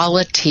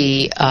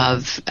quality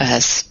of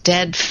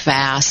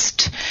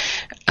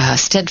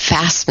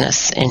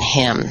steadfastness in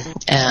him,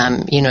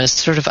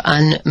 sort of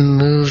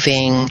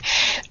unmoving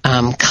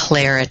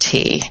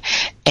clarity,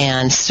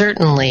 and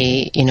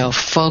certainly,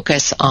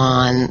 focus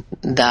on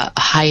the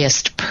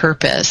highest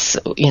purpose,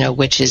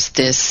 which is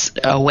this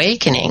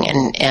awakening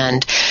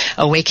and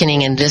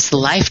awakening in this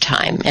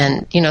lifetime.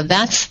 And,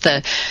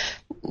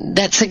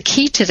 that's a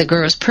key to the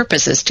Guru's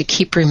purpose, is to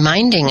keep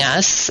reminding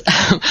us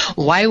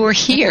why we're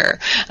here,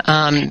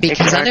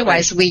 because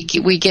otherwise we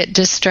get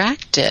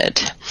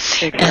distracted.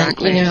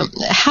 Exactly. And,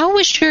 how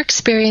was your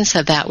experience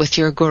of that with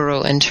your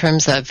Guru in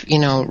terms of,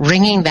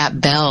 ringing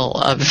that bell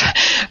of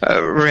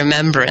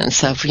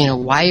remembrance of,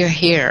 why you're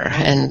here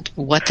and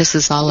what this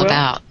is all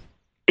about?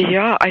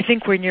 Yeah, I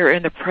think when you're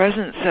in the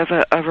presence of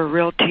a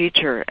real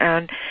teacher,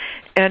 and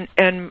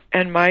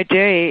my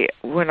day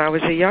when I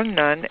was a young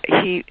nun,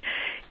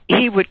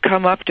 he would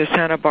come up to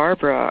Santa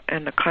Barbara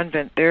and the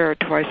convent there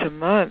twice a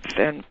month,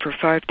 and for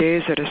 5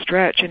 days at a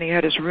stretch, and he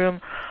had his room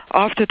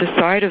off to the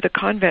side of the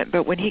convent.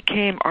 But when he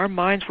came, our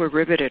minds were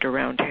riveted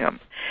around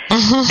him.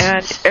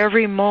 And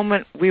every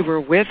moment we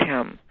were with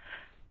him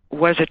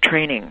was a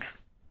training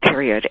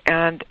period.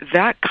 And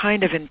that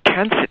kind of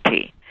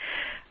intensity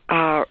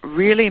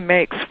really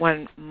makes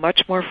one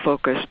much more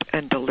focused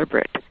and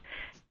deliberate.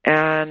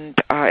 And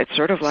it's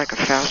sort of like a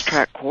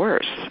fast-track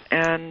course.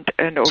 And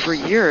over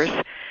years,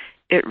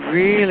 it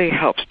really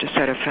helps to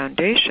set a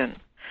foundation.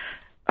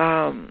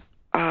 But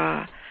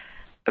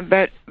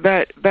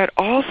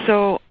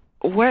also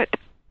what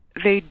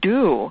they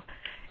do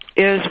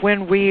is,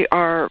 when we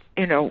are,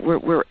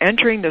 we're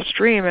entering the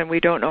stream and we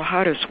don't know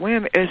how to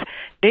swim, is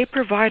they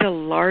provide a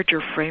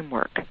larger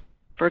framework.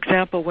 For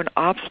example, when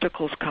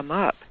obstacles come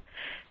up,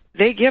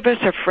 they give us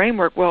a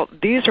framework. Well,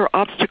 these are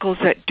obstacles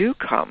that do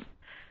come.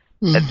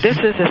 This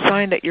is a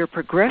sign that you're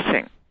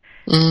progressing.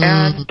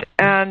 And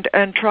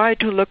try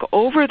to look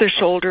over the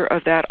shoulder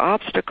of that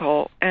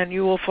obstacle, and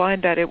you will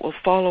find that it will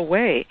fall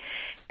away,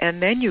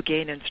 and then you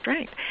gain in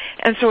strength.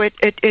 And so it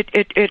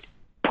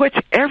puts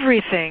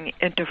everything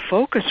into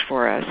focus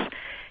for us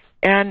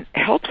and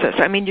helps us.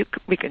 I mean,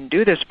 we can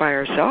do this by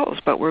ourselves,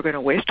 but we're going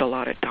to waste a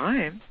lot of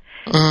time,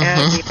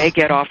 and we may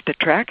get off the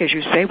track, as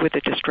you say, with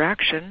the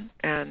distraction,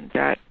 and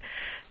that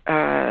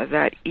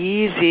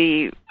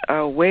easy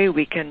way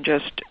we can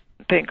just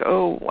think,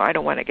 oh, I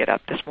don't want to get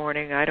up this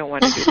morning, I don't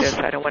want to do this,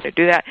 I don't want to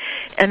do that,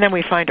 and then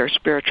we find our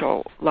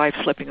spiritual life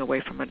slipping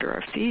away from under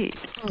our feet.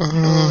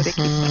 So they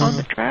keep us on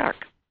the track,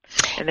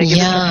 and they give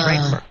us a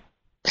framework.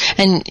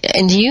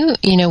 And you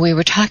we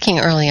were talking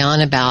early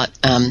on about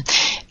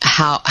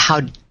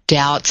how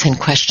doubts and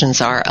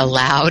questions are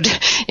allowed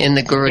in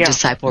the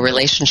guru-disciple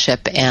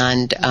relationship,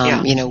 and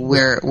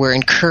we're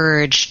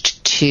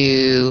encouraged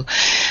to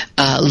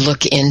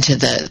look into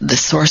the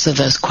source of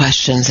those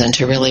questions and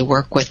to really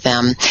work with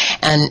them.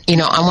 And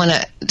I want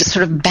to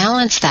sort of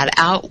balance that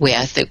out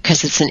with,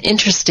 because it's an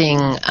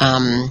interesting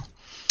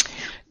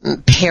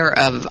pair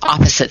of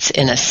opposites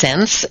in a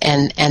sense,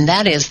 and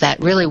that is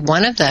that really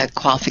one of the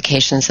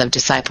qualifications of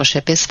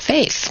discipleship is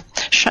faith,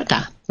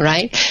 shraddha,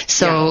 right?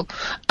 So,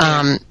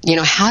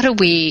 how do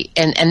we,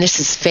 and this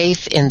is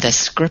faith in the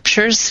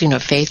scriptures,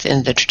 faith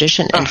in the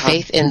tradition, and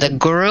faith in the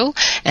guru,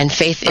 and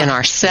faith in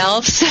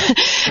ourselves,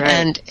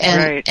 and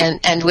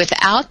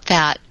without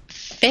that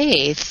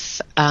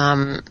faith,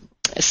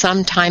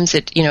 sometimes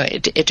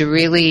it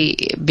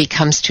really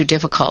becomes too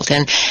difficult.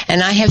 And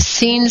I have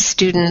seen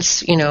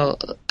students,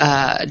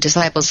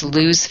 disciples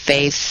lose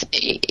faith,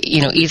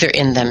 either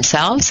in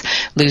themselves,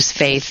 lose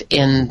faith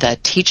in the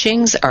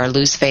teachings, or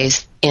lose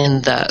faith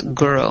in the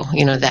guru,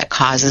 that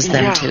causes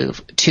them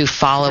to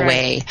fall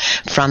away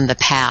from the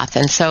path.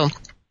 And so,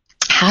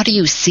 how do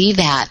you see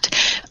that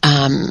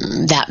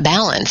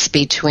balance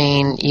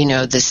between,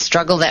 the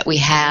struggle that we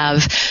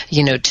have,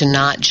 to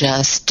not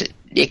just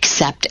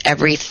accept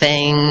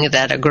everything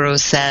that a guru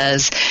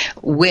says,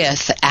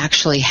 with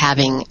actually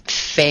having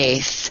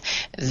faith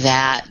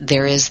that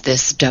there is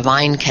this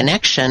divine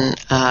connection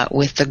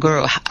with the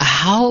guru?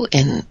 How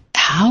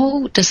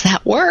does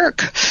that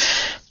work?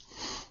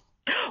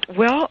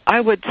 Well,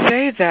 I would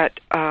say that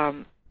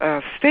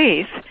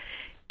faith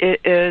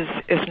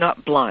is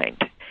not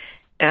blind.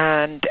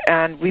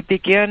 And we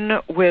begin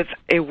with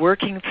a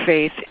working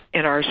faith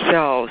in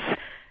ourselves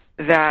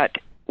that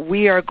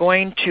we are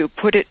going to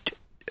put it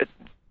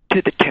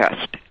to the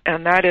test.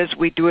 And that is,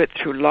 we do it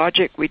through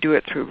logic, we do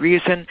it through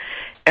reason,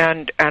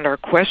 and our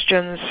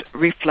questions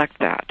reflect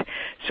that.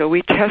 So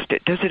we test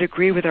it. Does it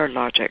agree with our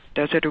logic?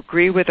 Does it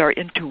agree with our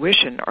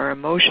intuition, our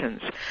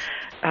emotions?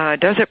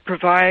 Does it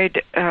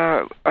provide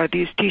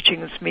these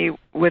teachings me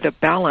with a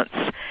balance?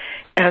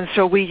 And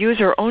so we use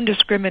our own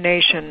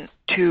discrimination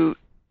to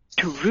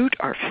root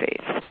our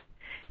faith.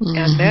 Mm-hmm.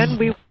 And then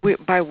we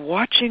by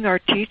watching our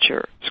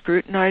teacher,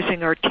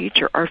 scrutinizing our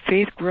teacher, our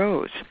faith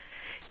grows.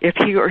 If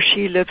he or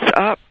she lives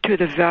up to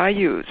the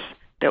values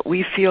that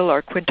we feel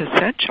are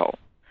quintessential,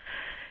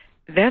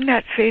 then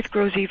that faith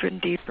grows even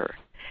deeper.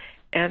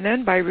 And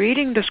then by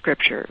reading the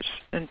scriptures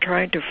and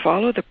trying to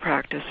follow the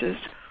practices,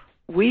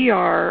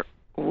 we're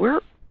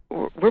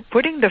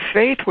putting the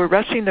faith, we're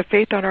resting the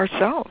faith on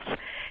ourselves.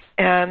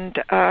 And,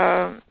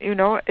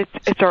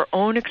 it's our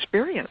own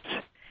experience.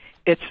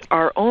 It's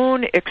our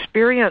own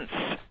experience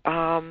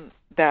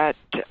that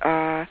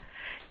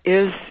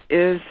is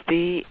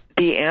the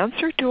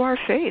answer to our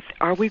faith.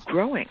 Are we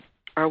growing?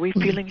 Are we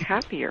feeling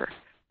happier?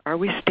 Are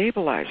we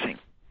stabilizing?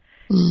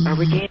 Are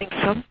we gaining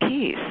some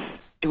peace?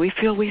 Do we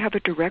feel we have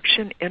a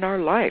direction in our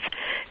life?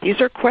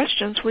 These are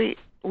questions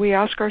we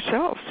ask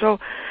ourselves. So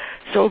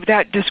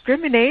that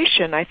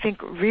discrimination, I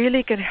think,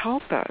 really can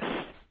help us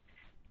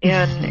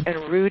in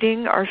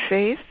rooting our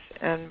faith,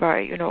 and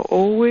by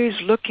always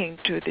looking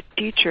to the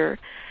teacher,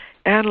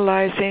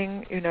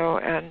 analyzing,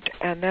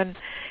 and then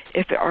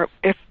if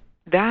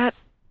that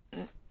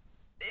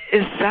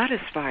is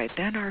satisfied,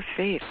 then our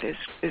faith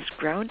is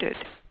grounded.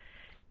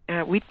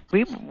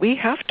 We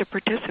have to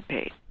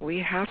participate. We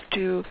have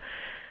to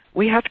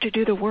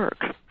do the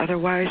work.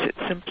 Otherwise,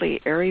 it's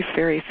simply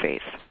airy-fairy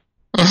faith.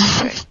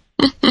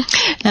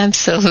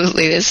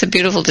 Absolutely. It's a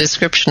beautiful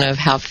description of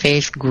how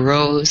faith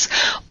grows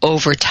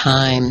over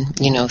time,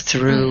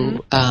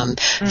 through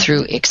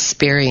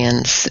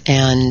experience.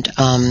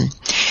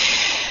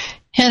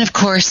 And of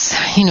course,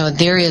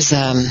 there's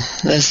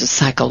a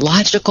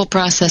psychological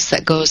process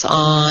that goes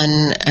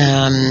on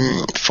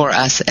for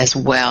us as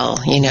well,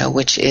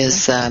 which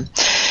is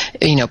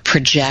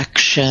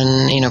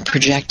projection,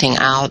 projecting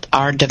out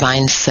our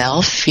divine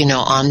self,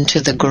 onto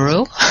the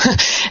guru.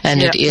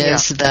 And it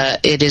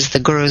is the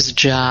guru's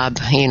job,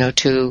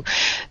 to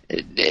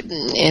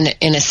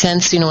in a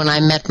sense, when I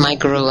met my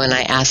guru and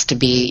I asked to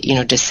be,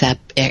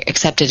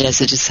 accepted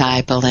as a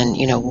disciple, and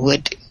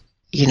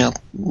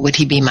would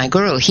he be my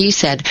guru? He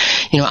said,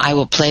 I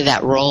will play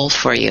that role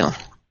for you.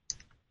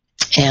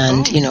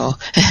 And,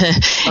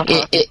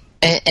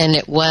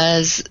 it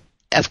was,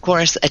 of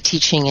course, a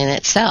teaching in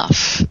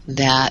itself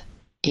that,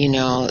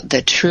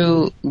 the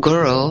true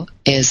guru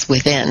is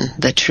within.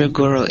 The true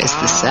guru is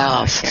the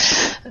self.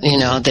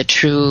 The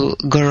true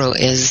guru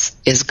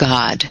is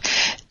God.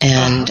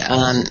 And,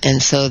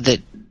 and so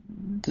the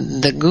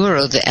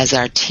guru, as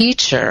our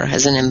teacher,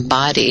 as an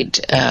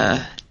embodied,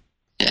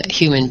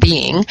 human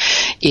being,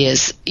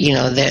 is,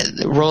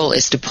 the role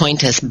is to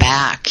point us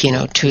back,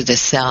 to the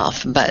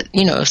self. But,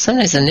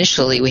 sometimes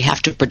initially we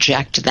have to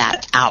project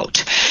that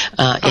out,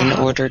 in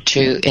order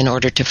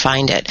to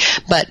find it.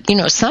 But,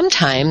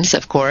 sometimes,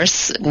 of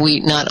course, we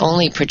not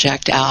only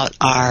project out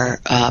our,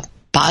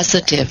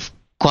 positive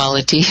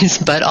qualities,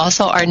 but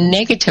also our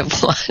negative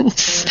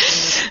ones.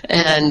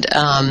 And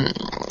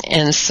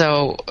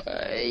so,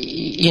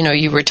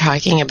 you were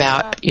talking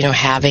about,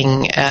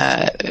 having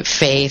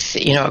faith,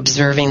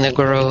 observing the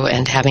guru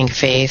and having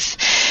faith.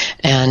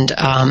 And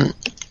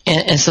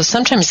so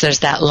sometimes there's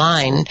that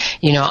line,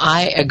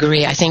 I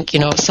agree. I think,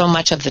 so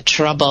much of the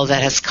trouble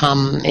that has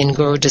come in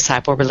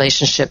guru-disciple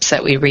relationships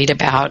that we read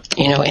about,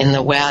 in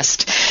the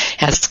West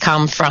has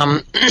come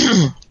from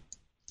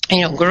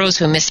gurus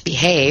who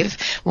misbehave,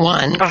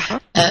 one,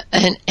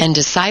 and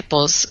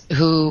disciples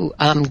who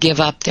give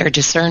up their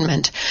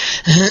discernment,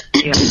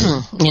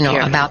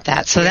 about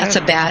that. So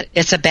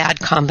it's a bad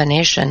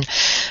combination.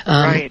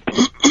 Right.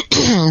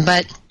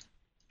 But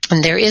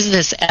there is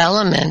this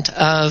element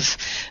of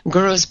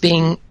gurus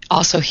being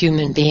also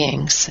human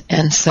beings.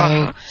 And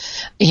so,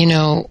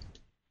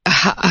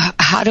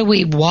 how do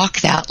we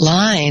walk that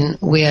line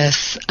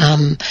with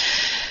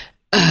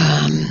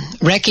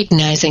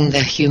recognizing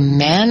the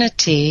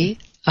humanity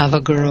of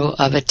a guru,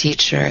 of a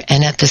teacher,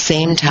 and at the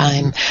same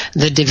time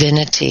the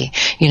divinity,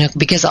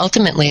 because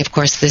ultimately, of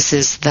course, this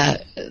is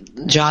the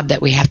job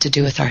that we have to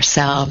do with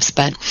ourselves.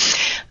 But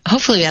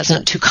hopefully that's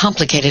not too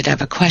complicated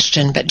of a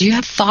question, but do you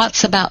have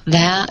thoughts about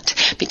that?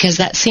 Because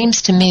that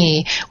seems to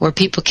me where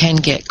people can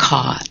get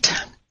caught.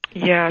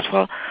 Yes,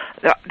 well,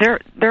 there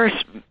are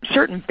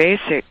certain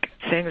basic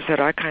things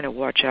that I kind of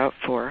watch out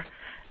for.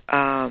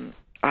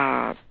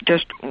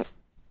 Just,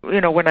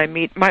 when I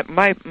meet,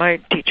 my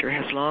teacher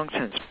has long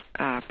since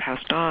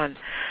passed on,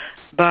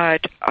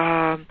 but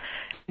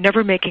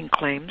never making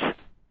claims,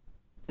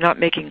 not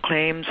making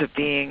claims of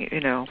being,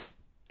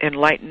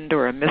 enlightened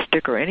or a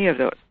mystic or any of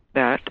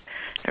that.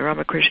 And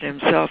Ramakrishna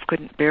himself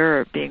couldn't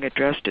bear being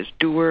addressed as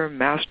doer,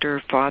 master,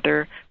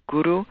 father,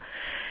 guru.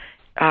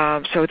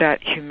 So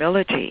that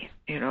humility,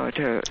 so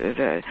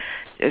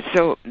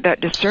that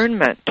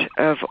discernment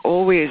of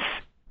always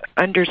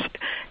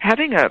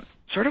having a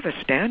sort of a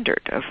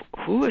standard of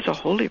who is a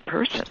holy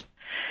person,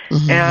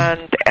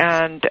 and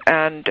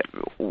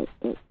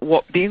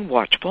being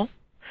watchful,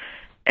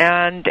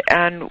 and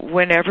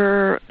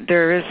whenever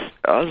there is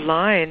a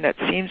line that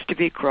seems to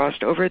be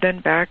crossed over,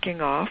 then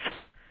backing off.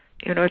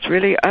 It's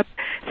really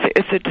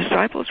it's a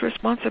disciple's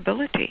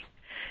responsibility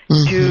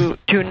to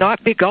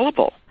not be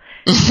gullible.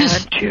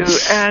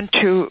 and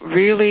to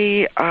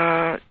really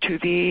to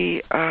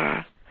be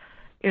I've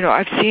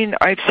seen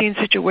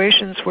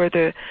situations where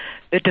the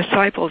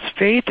disciple's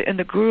faith in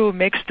the guru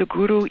makes the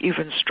guru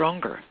even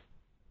stronger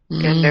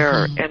in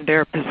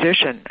their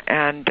position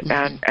and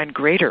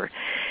greater,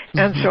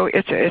 and so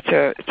it's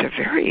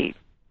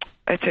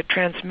a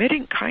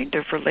transmitting kind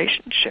of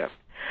relationship.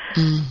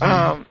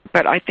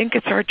 But I think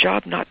it's our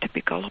job not to be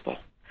gullible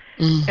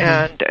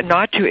and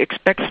not to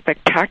expect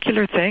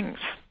spectacular things.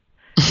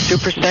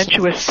 Super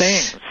sensuous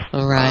things.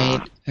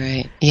 Right.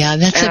 Yeah,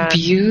 that's a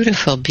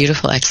beautiful,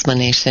 beautiful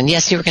explanation.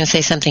 Yes, you were going to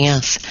say something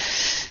else.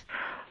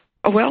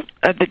 Well,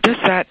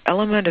 just that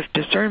element of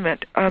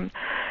discernment,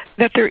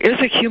 that there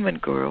is a human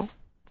guru,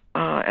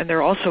 and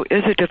there also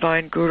is a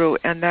divine guru,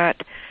 and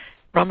that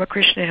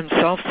Ramakrishna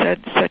himself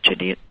said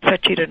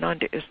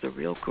Satchidananda is the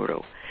real guru.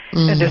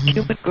 And this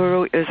human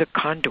guru is a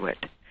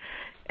conduit.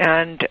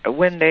 And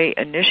when they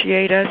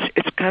initiate us,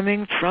 it's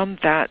coming from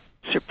that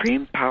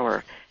supreme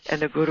power,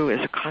 and the guru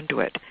is a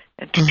conduit,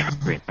 and to try to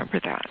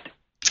remember that.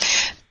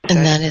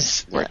 And that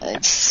is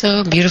it's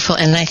so beautiful.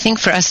 And I think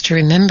for us to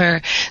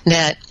remember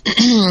that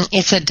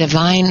it's a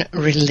divine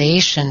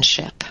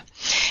relationship.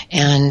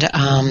 And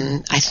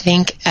I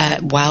think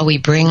while we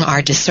bring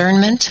our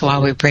discernment,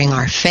 while we bring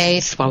our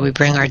faith, while we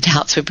bring our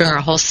doubts, we bring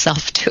our whole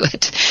self to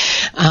it,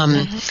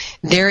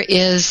 there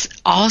is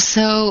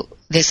also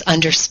this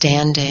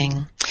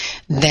understanding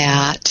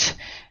that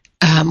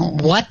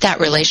what that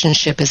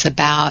relationship is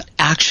about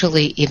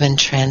actually even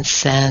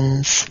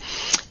transcends,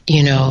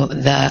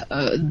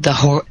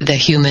 the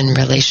human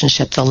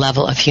relationship, the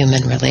level of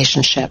human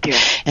relationship. Yeah.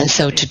 And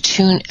so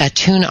to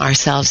attune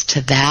ourselves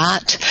to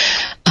that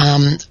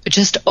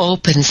just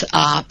opens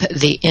up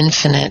the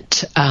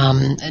infinite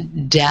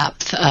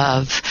depth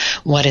of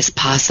what is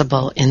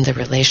possible in the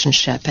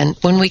relationship. And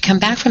when we come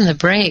back from the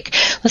break,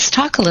 let's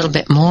talk a little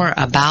bit more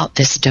about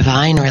this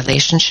divine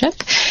relationship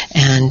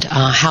and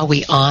how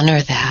we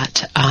honor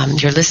that.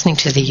 You're listening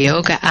to the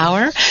Yoga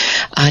Hour.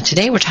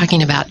 Today we're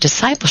talking about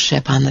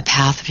discipleship on the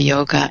path of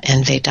yoga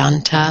and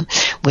Vedanta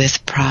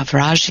with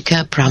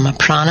Pravrajika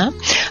Brahmaprana.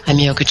 I'm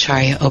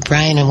Yogacharya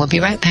O'Brien, and we'll be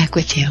right back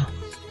with you.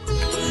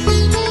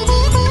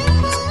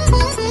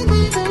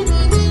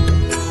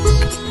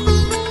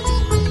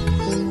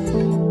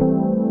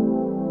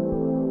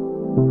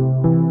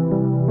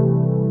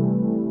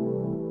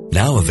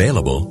 Now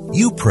available,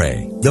 You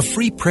Pray, the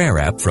free prayer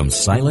app from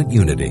Silent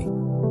Unity.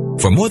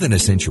 For more than a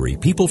century,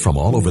 people from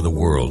all over the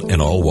world and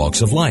all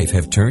walks of life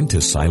have turned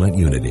to Silent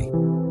Unity.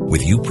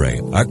 With You Pray,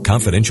 our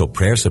confidential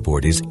prayer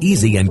support is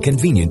easy and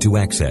convenient to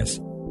access.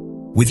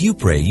 With You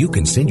Pray, you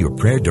can send your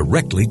prayer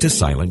directly to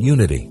Silent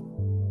Unity.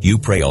 You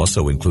Pray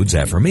also includes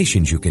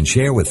affirmations you can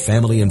share with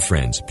family and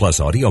friends, plus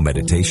audio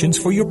meditations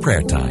for your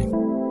prayer time.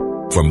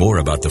 For more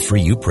about the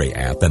free You Pray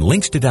app and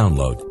links to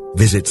download,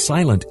 visit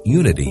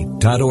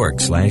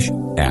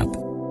silentunity.org/app.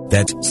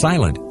 That's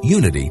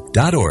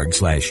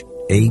silentunity.org/app.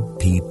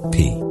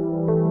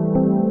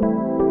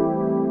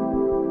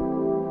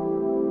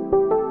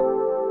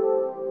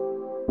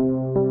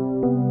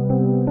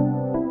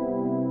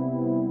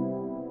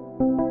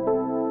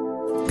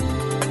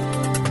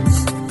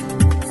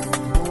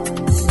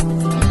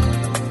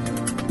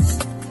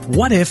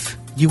 What if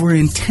you were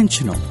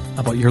intentional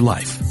about your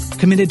life,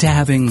 committed to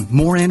having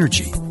more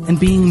energy and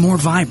being more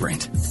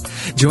vibrant?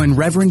 Join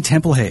Reverend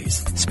Temple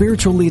Hayes,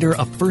 spiritual leader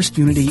of First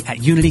Unity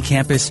at Unity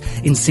Campus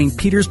in St.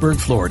 Petersburg,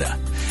 Florida,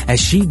 as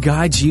she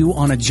guides you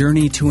on a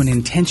journey to an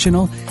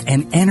intentional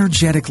and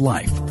energetic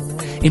life.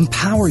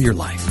 Empower your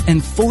life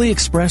and fully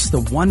express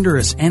the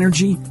wondrous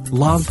energy,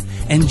 love,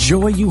 and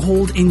joy you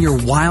hold in your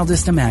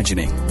wildest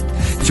imagining.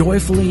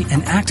 joyfully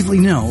and actively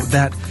know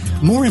that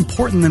more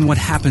important than what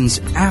happens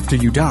after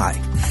you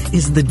die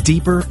is the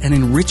deeper and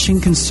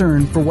enriching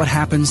concern for what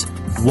happens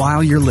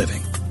while you're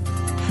living.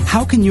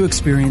 How can you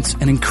experience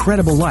an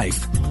incredible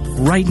life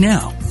right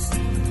now?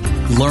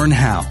 Learn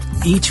how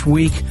each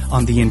week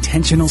on The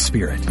Intentional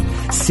Spirit,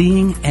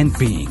 Seeing and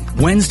Being,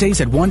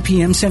 Wednesdays at 1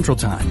 p.m. Central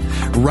Time,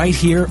 right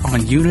here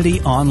on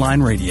Unity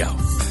Online Radio,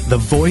 the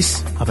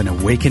voice of an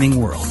awakening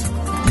world.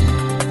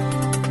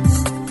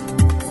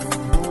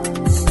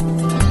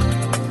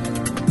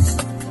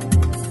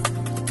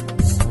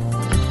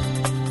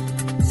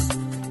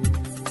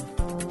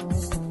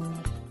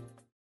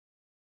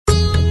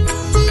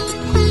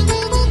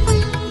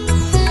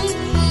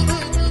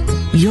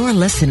 You're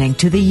listening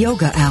to the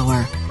Yoga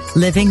Hour,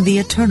 Living the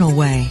Eternal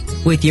Way,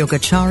 with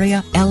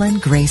Yogacharya Ellen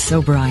Grace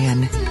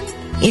O'Brien.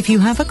 If you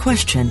have a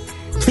question,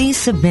 please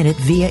submit it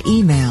via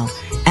email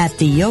at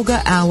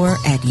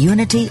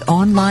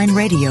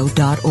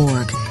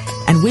theyogahour@unityonlineradio.org,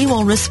 and we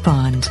will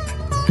respond.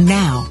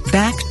 Now,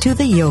 back to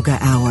the Yoga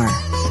Hour.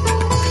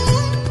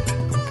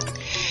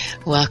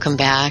 Welcome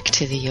back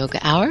to the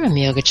Yoga Hour. I'm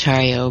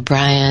Yogacharya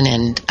O'Brien,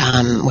 and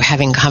we're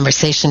having a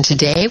conversation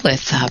today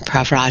with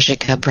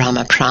Pravrajika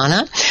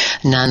Brahmaprana,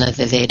 nun of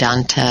the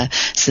Vedanta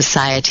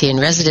Society and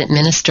resident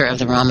minister of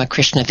the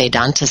Ramakrishna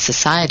Vedanta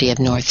Society of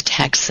North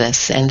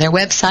Texas. And their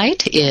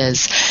website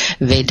is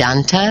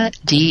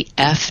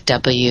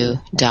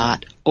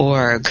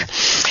vedantadfw.org.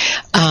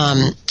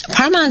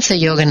 Paramahansa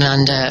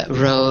Yogananda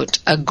wrote,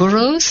 "A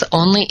guru's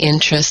only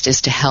interest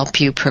is to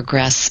help you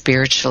progress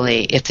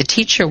spiritually. If the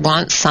teacher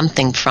wants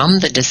something from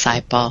the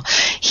disciple,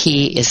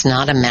 he is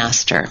not a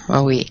master,"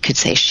 or we could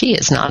say she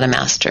is not a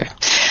master.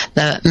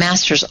 The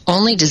master's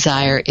only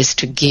desire is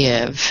to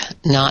give,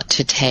 not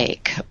to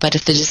take. But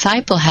if the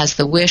disciple has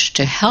the wish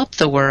to help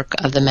the work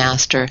of the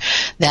master,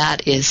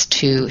 that is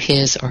to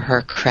his or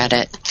her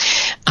credit.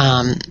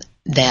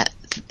 That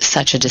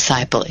such a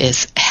disciple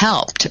is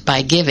helped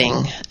by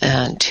giving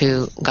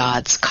to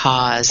God's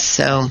cause.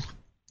 So,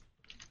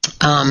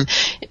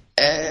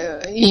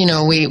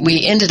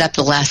 we ended up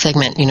the last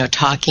segment,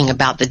 talking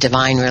about the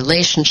divine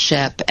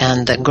relationship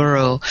and the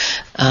guru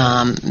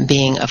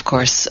being, of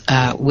course,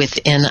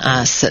 within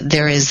us.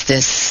 There is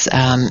this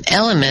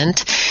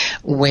element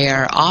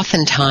where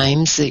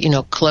oftentimes,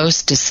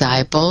 close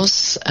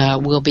disciples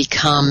will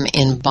become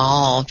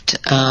involved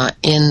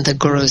in the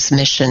guru's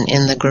mission,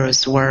 in the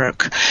guru's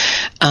work.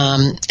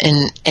 And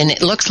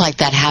it looks like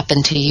that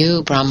happened to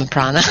you,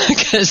 Brahmaprana,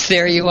 because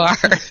there you are.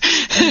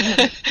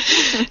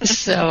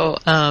 So,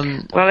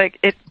 well,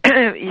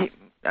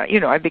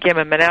 I became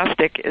a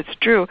monastic. It's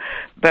true,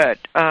 but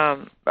as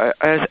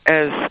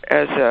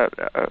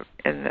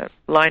in the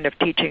line of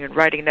teaching and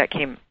writing, that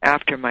came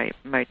after my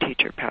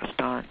teacher passed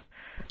on.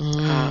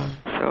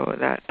 So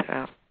that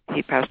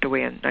he passed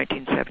away in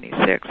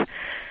 1976.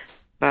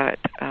 But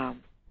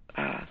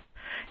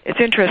it's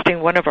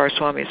interesting. One of our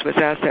swamis was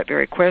asked that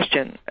very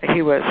question.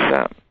 He was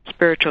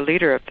spiritual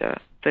leader of the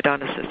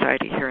Vedanta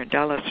Society here in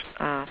Dallas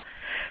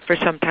for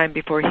some time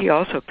before he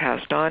also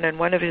passed on, and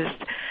one of his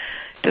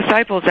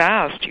disciples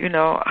asked,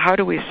 how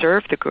do we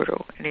serve the Guru?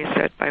 And he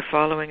said, by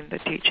following the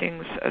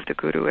teachings of the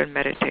Guru and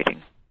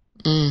meditating.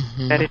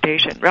 Mm-hmm.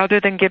 Meditation, rather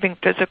than giving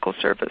physical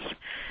service.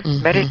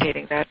 Mm-hmm.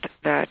 Meditating,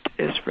 that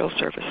is real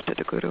service to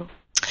the Guru.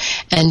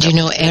 And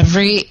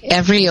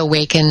every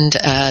awakened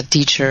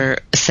teacher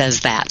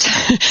says that.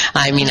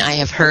 I mean, I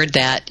have heard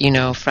that,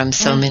 from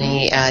so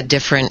many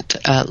different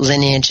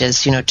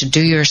lineages, to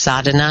do your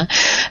sadhana,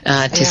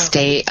 to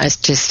stay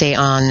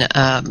on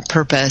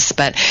purpose.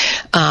 But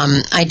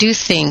I do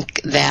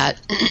think that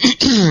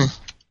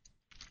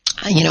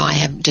I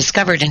have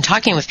discovered in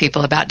talking with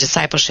people about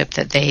discipleship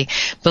that they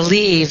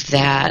believe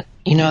that,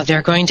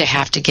 they're going to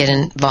have to get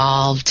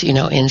involved,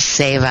 in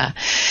seva.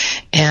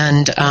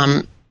 And,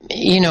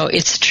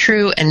 it's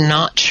true and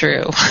not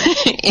true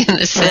in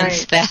the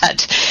sense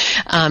that,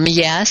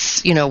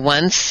 yes,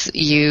 once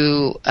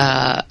you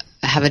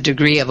have a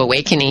degree of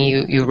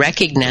awakening, you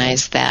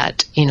recognize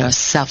that,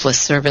 selfless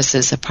service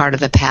is a part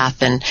of the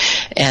path and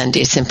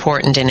it's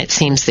important, and it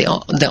seems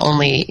the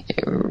only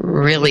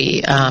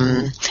really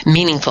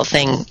meaningful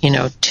thing,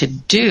 to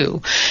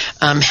do.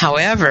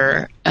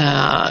 However,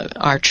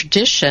 our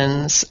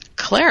traditions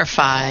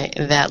clarify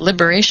that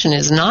liberation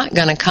is not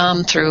going to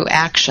come through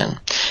action.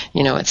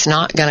 It's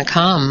not going to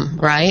come,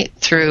 right,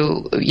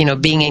 through,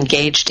 being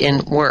engaged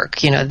in work.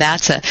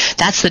 That's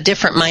the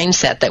different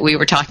mindset that we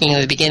were talking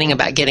in the beginning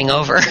about getting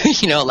over.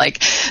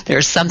 Like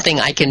there's something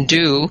I can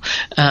do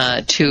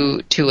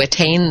to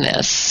attain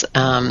this.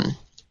 But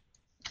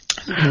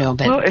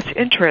well, it's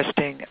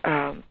interesting,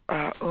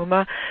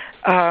 Uma.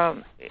 Our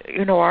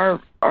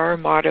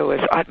motto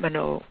is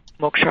Atmano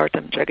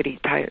Mokshartam Jagati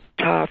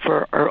Ta,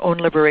 for our own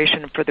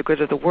liberation and for the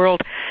good of the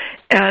world.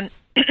 And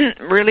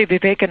really,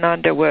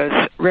 Vivekananda was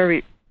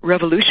very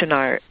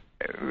revolutionary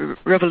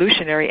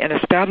in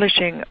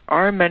establishing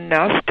our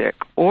monastic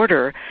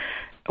order.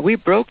 We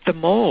broke the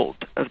mold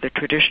of the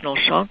traditional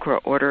Shankara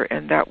order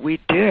in that we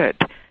did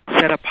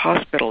set up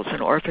hospitals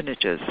and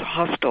orphanages,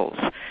 hostels,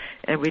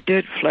 and we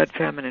did flood,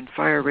 famine, and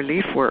fire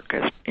relief work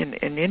in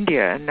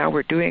India, and now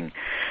we're doing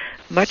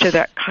much of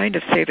that kind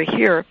of seva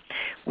here,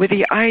 with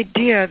the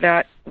idea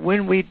that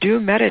when we do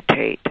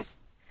meditate,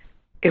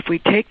 if we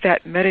take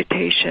that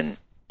meditation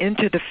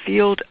into the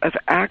field of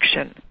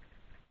action,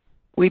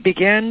 we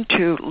begin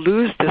to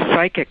lose the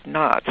psychic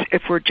knots.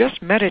 If we're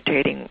just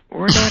meditating,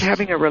 we're not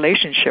having a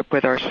relationship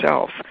with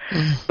ourselves.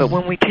 But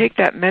when we take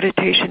that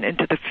meditation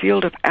into the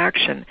field of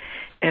action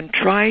and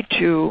try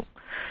to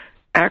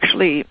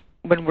actually,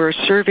 when we're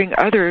serving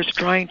others,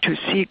 trying to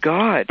see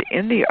God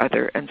in the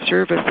other and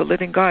serve as the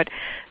living God,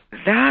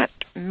 that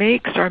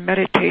makes our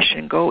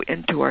meditation go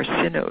into our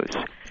sinews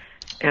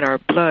and our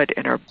blood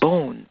and our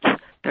bones.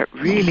 That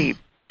really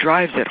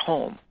drives it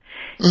home.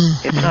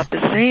 It's not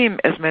the same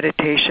as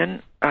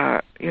meditation,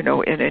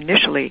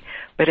 initially,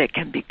 but it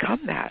can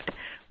become that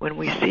when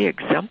we see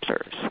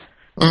exemplars,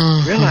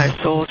 realize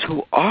souls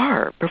who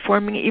are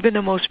performing even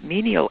the most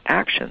menial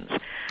actions,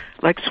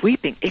 like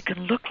sweeping. It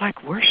can look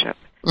like worship.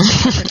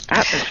 It's an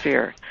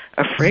atmosphere,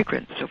 a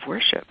fragrance of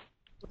worship.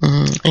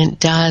 It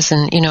does,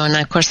 and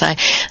of course,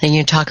 and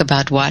you talk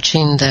about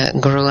watching the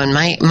Guru, and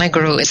my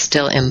Guru is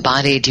still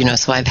embodied,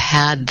 so I've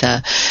had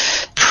the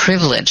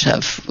privilege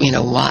of,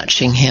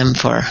 watching him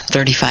for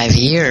 35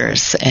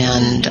 years,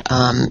 and,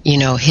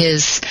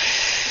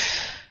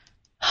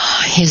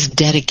 his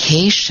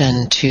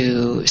dedication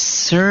to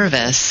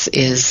service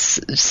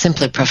is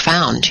simply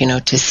profound,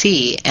 to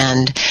see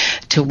and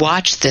to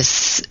watch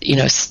this,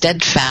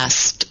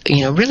 steadfast,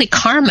 really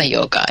karma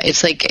yoga.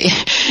 It's like,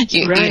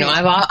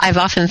 I've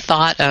often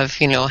thought of,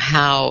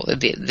 how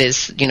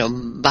this,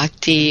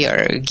 bhakti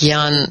or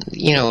gyan,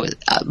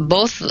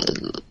 both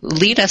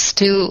lead us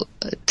to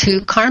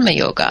karma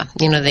yoga.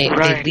 They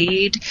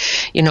lead,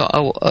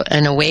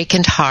 an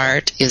awakened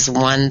heart is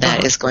one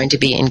that is going to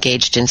be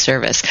engaged in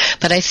service.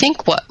 But I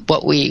think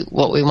what we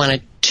want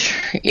to,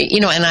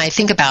 and I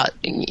think about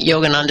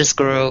Yogananda's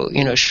Guru,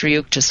 Sri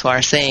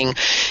Yukteswar saying,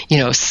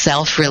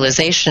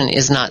 self-realization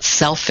is not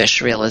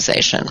selfish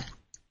realization.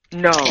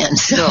 No. And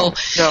so,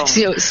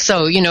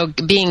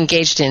 being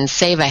engaged in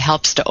seva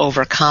helps to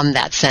overcome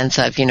that sense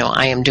of,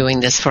 I am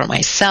doing this for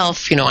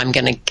myself, I'm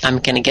going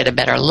to get a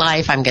better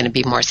life, I'm going to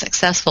be more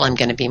successful, I'm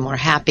going to be more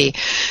happy.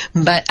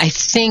 But I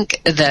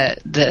think the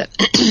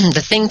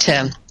the thing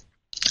to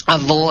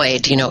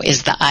avoid,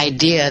 is the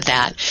idea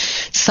that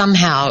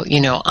somehow,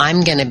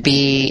 I'm going to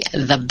be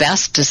the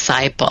best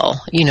disciple,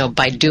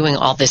 by doing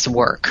all this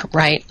work,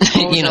 right? That's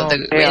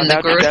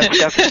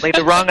definitely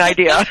the wrong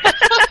idea.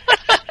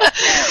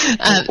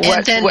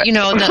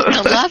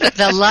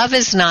 The love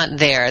is not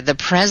there. The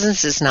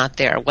presence is not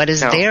there. What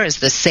is there is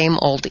the same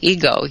old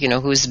ego,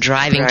 who's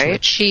driving to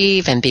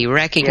achieve and be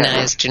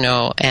recognized,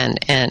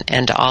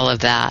 and all of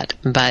that.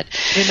 But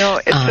it's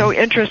so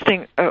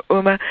interesting,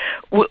 Uma.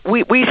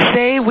 We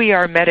say we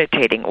are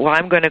meditating. Well,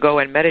 I'm going to go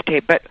and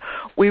meditate, but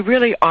we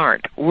really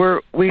aren't.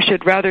 We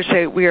should rather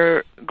say we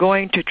are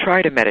going to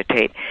try to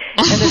meditate.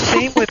 And the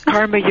same with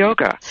karma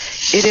yoga.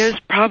 It is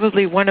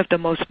probably one of the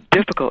most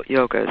difficult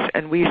yogas,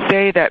 and we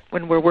say that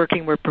when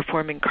we're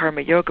performing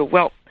karma yoga.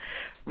 Well,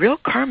 real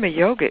karma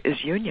yoga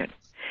is union.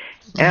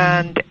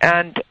 And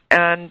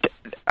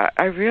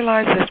I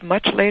realized this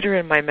much later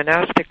in my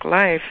monastic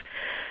life.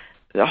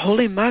 The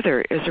Holy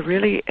Mother is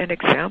really an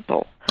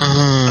example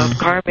of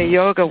karma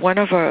yoga. One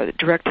of our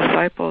direct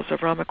disciples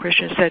of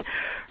Ramakrishna said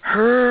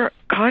her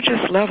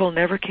conscious level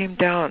never came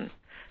down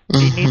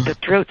beneath the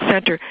throat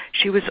center.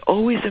 She was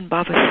always in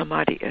bhava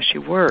samadhi as she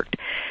worked.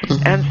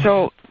 And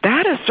so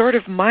that is sort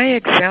of my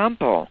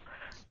example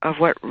of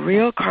what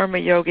real karma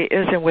yoga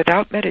is. And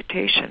without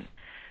meditation,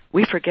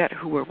 we forget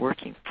who we're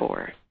working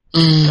for.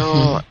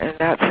 So in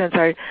that sense,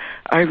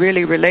 I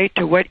really relate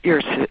to what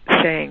you're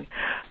saying.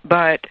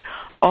 But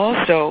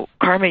also,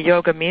 karma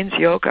yoga means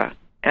yoga,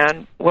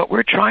 and what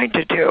we're trying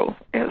to do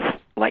is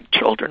like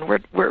children.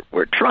 We're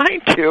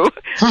trying to,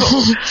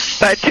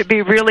 but to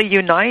be really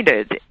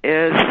united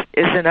is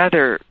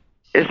another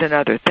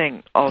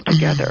thing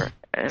altogether.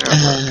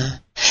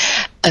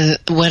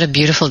 What a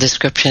beautiful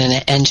description,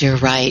 and you're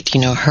right.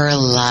 Her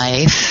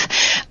life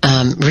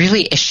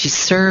really, she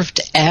served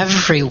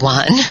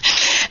everyone.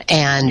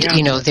 And,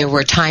 there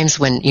were times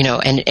when,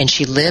 and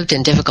she lived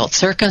in difficult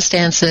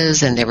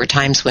circumstances, and there were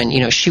times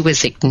when, she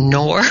was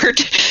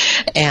ignored,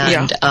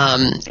 and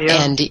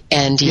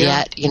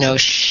yet,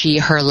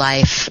 her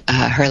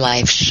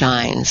life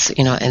shines,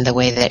 in the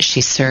way that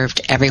she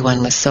served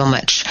everyone with so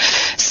much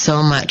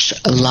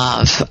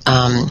love.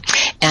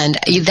 And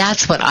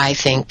that's what I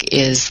think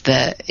is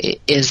the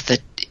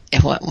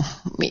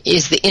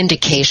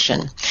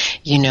indication,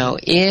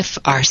 if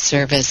our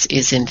service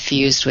is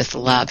infused with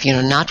love,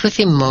 not with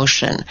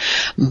emotion,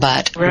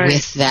 but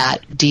with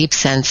that deep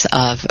sense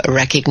of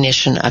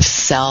recognition of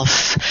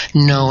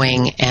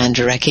self-knowing and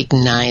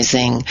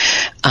recognizing,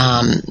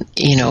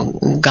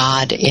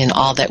 God in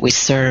all that we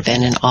serve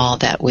and in all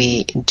that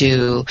we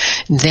do,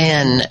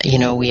 then,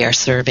 we are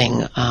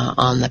serving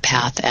on the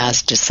path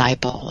as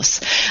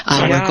disciples.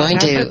 We're going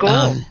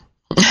to...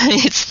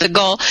 It's the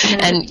goal.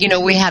 And,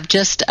 we have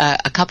just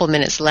a couple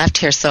minutes left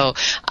here, so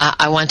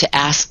I want to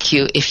ask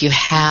you if you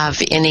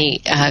have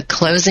any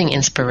closing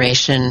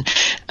inspiration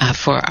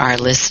for our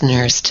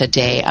listeners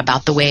today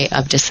about the way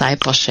of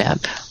discipleship.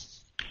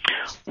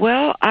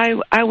 Well,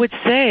 I would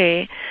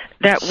say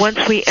that once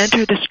we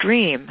enter the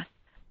stream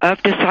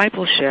of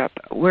discipleship,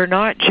 we're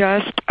not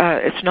just,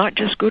 it's not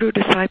just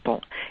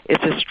guru-disciple.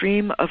 It's a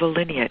stream of a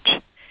lineage.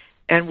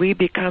 And we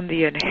become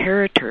the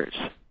inheritors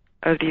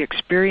of the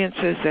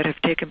experiences that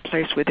have taken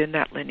place within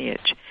that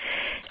lineage.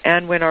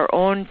 And when our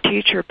own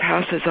teacher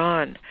passes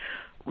on,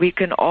 we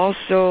can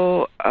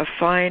also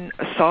find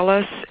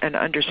solace and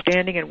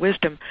understanding and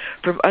wisdom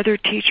from other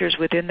teachers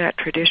within that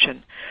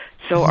tradition.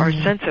 So our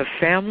sense of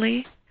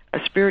family, a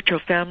spiritual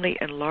family,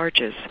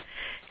 enlarges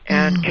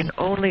and can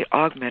only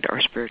augment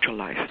our spiritual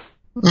life.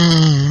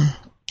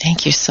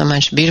 Thank you so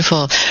much.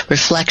 Beautiful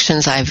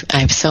reflections.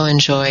 I've so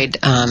enjoyed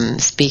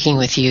speaking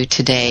with you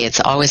today. It's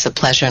always a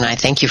pleasure, and I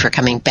thank you for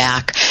coming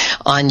back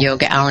on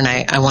Yoga Hour. And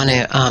I want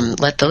to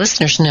let the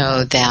listeners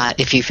know that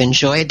if you've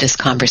enjoyed this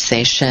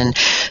conversation,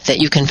 that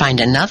you can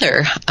find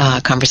another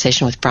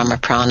conversation with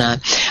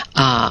Brahmaprana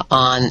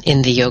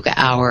in the Yoga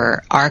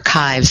Hour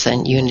archives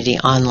and Unity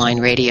Online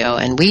Radio.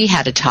 And we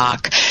had a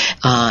talk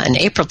on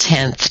April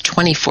 10th,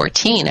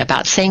 2014,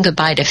 about saying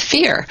goodbye to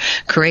fear,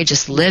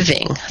 courageous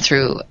living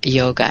through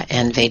yoga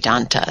and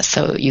Vedanta.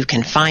 So you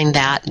can find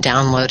that,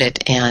 download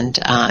it, and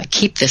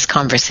keep this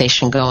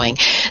conversation going.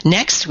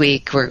 Next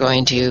week, we're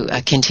going to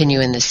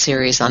continue in this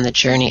series on the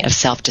journey of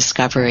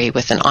self-discovery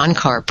with an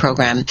encore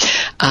program.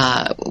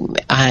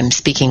 I'm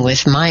speaking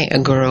with my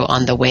guru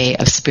on the way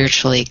of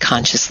spiritually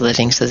conscious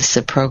living. So this is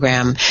a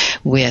program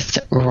with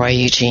Roy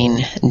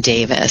Eugene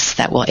Davis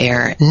that will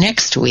air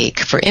next week.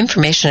 For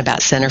information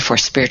about Center for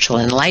Spiritual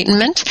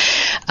Enlightenment,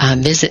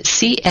 visit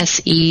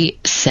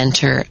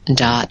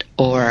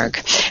csecenter.org.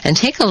 And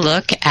take a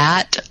look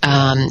at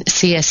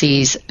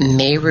CSE's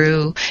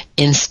Meru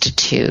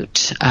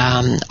Institute,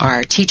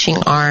 our teaching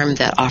arm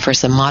that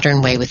offers a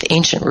modern way with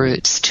ancient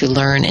roots to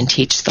learn and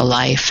teach the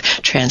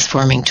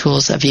life-transforming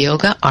tools of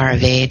yoga,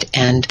 Ayurveda,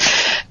 and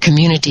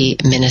community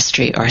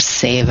ministry, or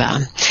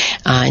seva.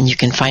 And you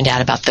can find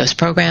out about those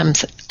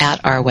programs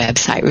at our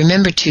website.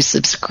 Remember to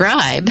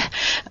subscribe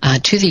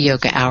to the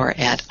Yoga Hour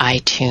at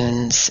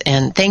iTunes.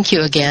 And thank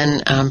you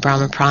again,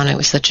 Brahmaprana. It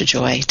was such a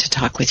joy to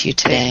talk with you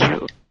today.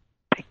 Thank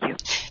you.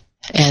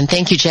 And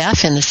thank you,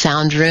 Jeff, in the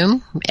sound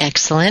room.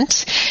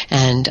 Excellent.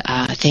 And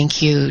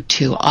thank you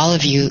to all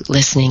of you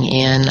listening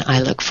in.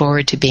 I look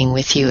forward to being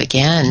with you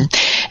again.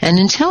 And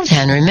until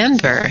then,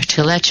 remember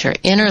to let your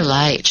inner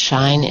light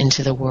shine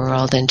into the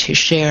world and to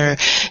share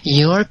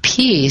your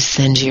peace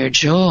and your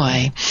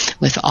joy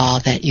with all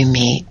that you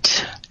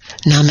meet.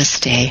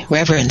 Namaste.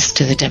 Reverence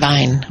to the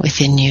divine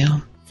within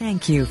you.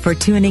 Thank you for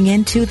tuning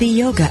in to the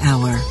Yoga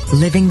Hour,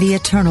 Living the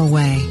Eternal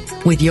Way,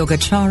 with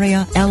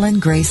Yogacharya Ellen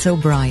Grace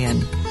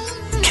O'Brien.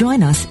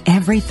 Join us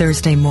every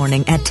Thursday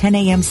morning at 10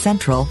 a.m.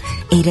 Central,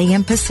 8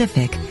 a.m.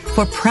 Pacific,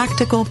 for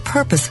practical,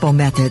 purposeful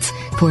methods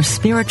for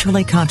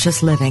spiritually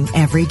conscious living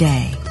every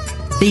day.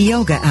 The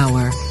Yoga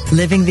Hour,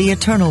 Living the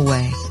Eternal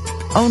Way,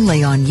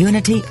 only on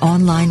Unity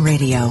Online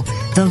Radio,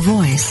 the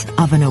voice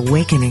of an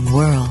awakening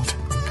world.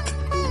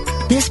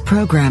 This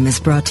program is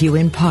brought to you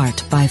in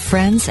part by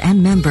friends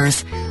and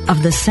members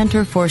of the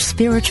Center for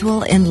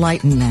Spiritual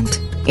Enlightenment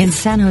in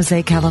San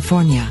Jose,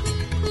 California,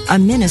 a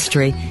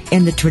ministry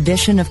in the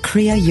tradition of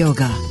Kriya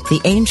Yoga,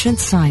 the ancient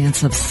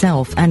science of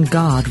self and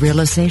God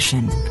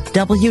realization.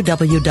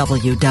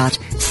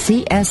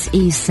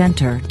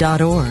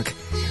 www.csecenter.org.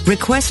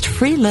 Request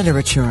free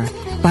literature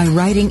by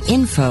writing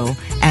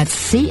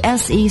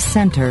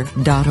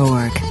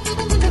info@csecenter.org.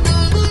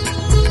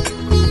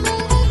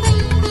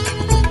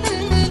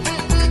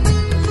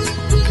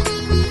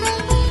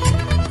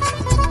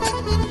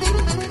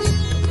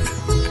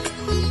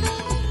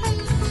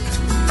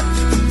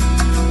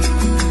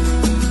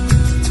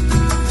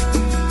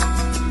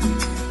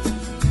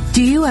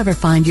 Do you ever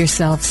find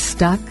yourself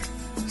stuck?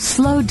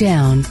 Slow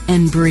down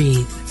and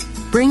breathe.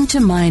 Bring to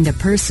mind a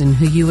person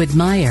who you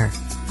admire.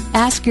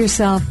 Ask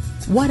yourself,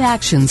 what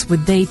actions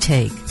would they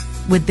take?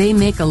 Would they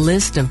make a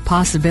list of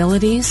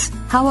possibilities?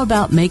 How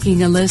about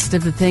making a list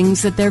of the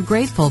things that they're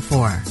grateful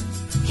for?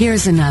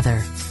 Here's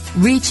another.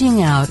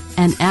 Reaching out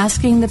and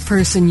asking the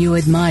person you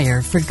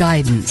admire for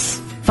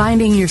guidance.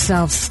 Finding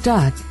yourself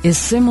stuck is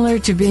similar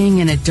to being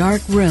in a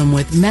dark room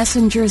with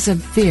messengers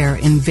of fear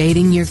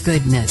invading your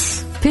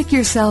goodness. Pick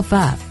yourself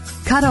up,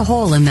 cut a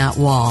hole in that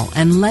wall,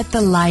 and let the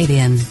light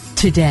in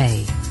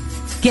today.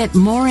 Get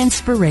more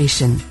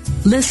inspiration.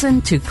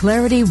 Listen to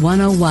Clarity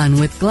 101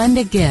 with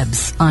Glenda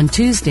Gibbs on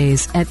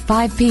Tuesdays at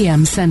 5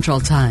 p.m. Central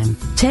Time.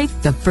 Take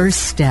the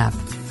first step.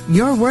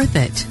 You're worth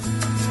it.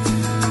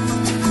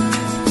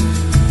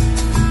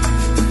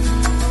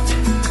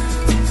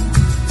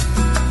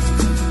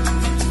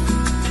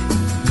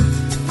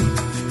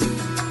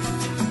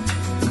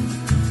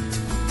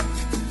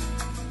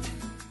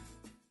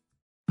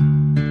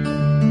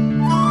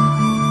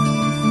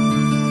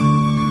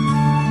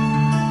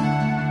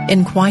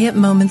 In quiet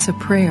moments of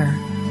prayer,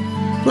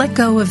 Let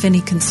go of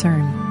any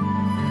concern.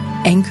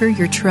 Anchor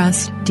your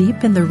trust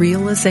deep in the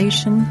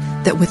realization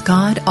that with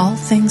God all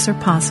things are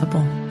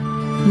possible.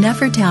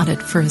 Never doubt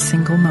it for a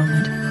single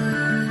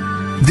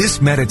moment.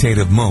 This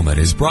meditative moment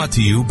is brought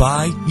to you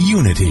by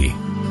Unity.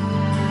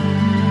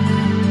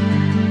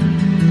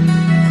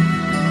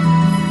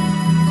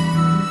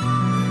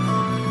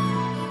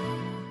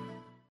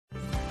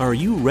 Are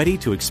you ready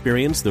to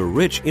experience the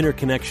rich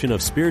interconnection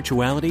of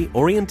spirituality,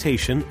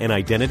 orientation, and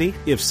identity?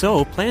 If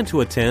so, plan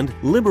to attend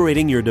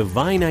Liberating Your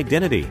Divine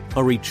Identity,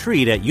 a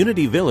retreat at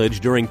Unity Village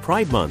during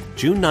Pride Month,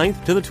 June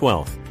 9th to the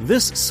 12th.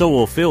 This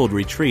soul-filled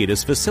retreat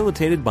is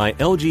facilitated by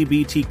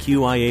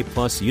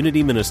LGBTQIA+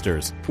 Unity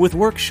ministers, with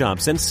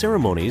workshops and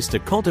ceremonies to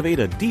cultivate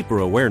a deeper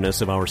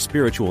awareness of our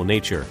spiritual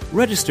nature.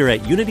 Register at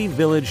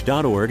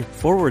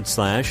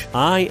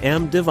unityvillage.org/I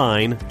Am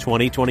Divine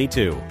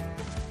 2022.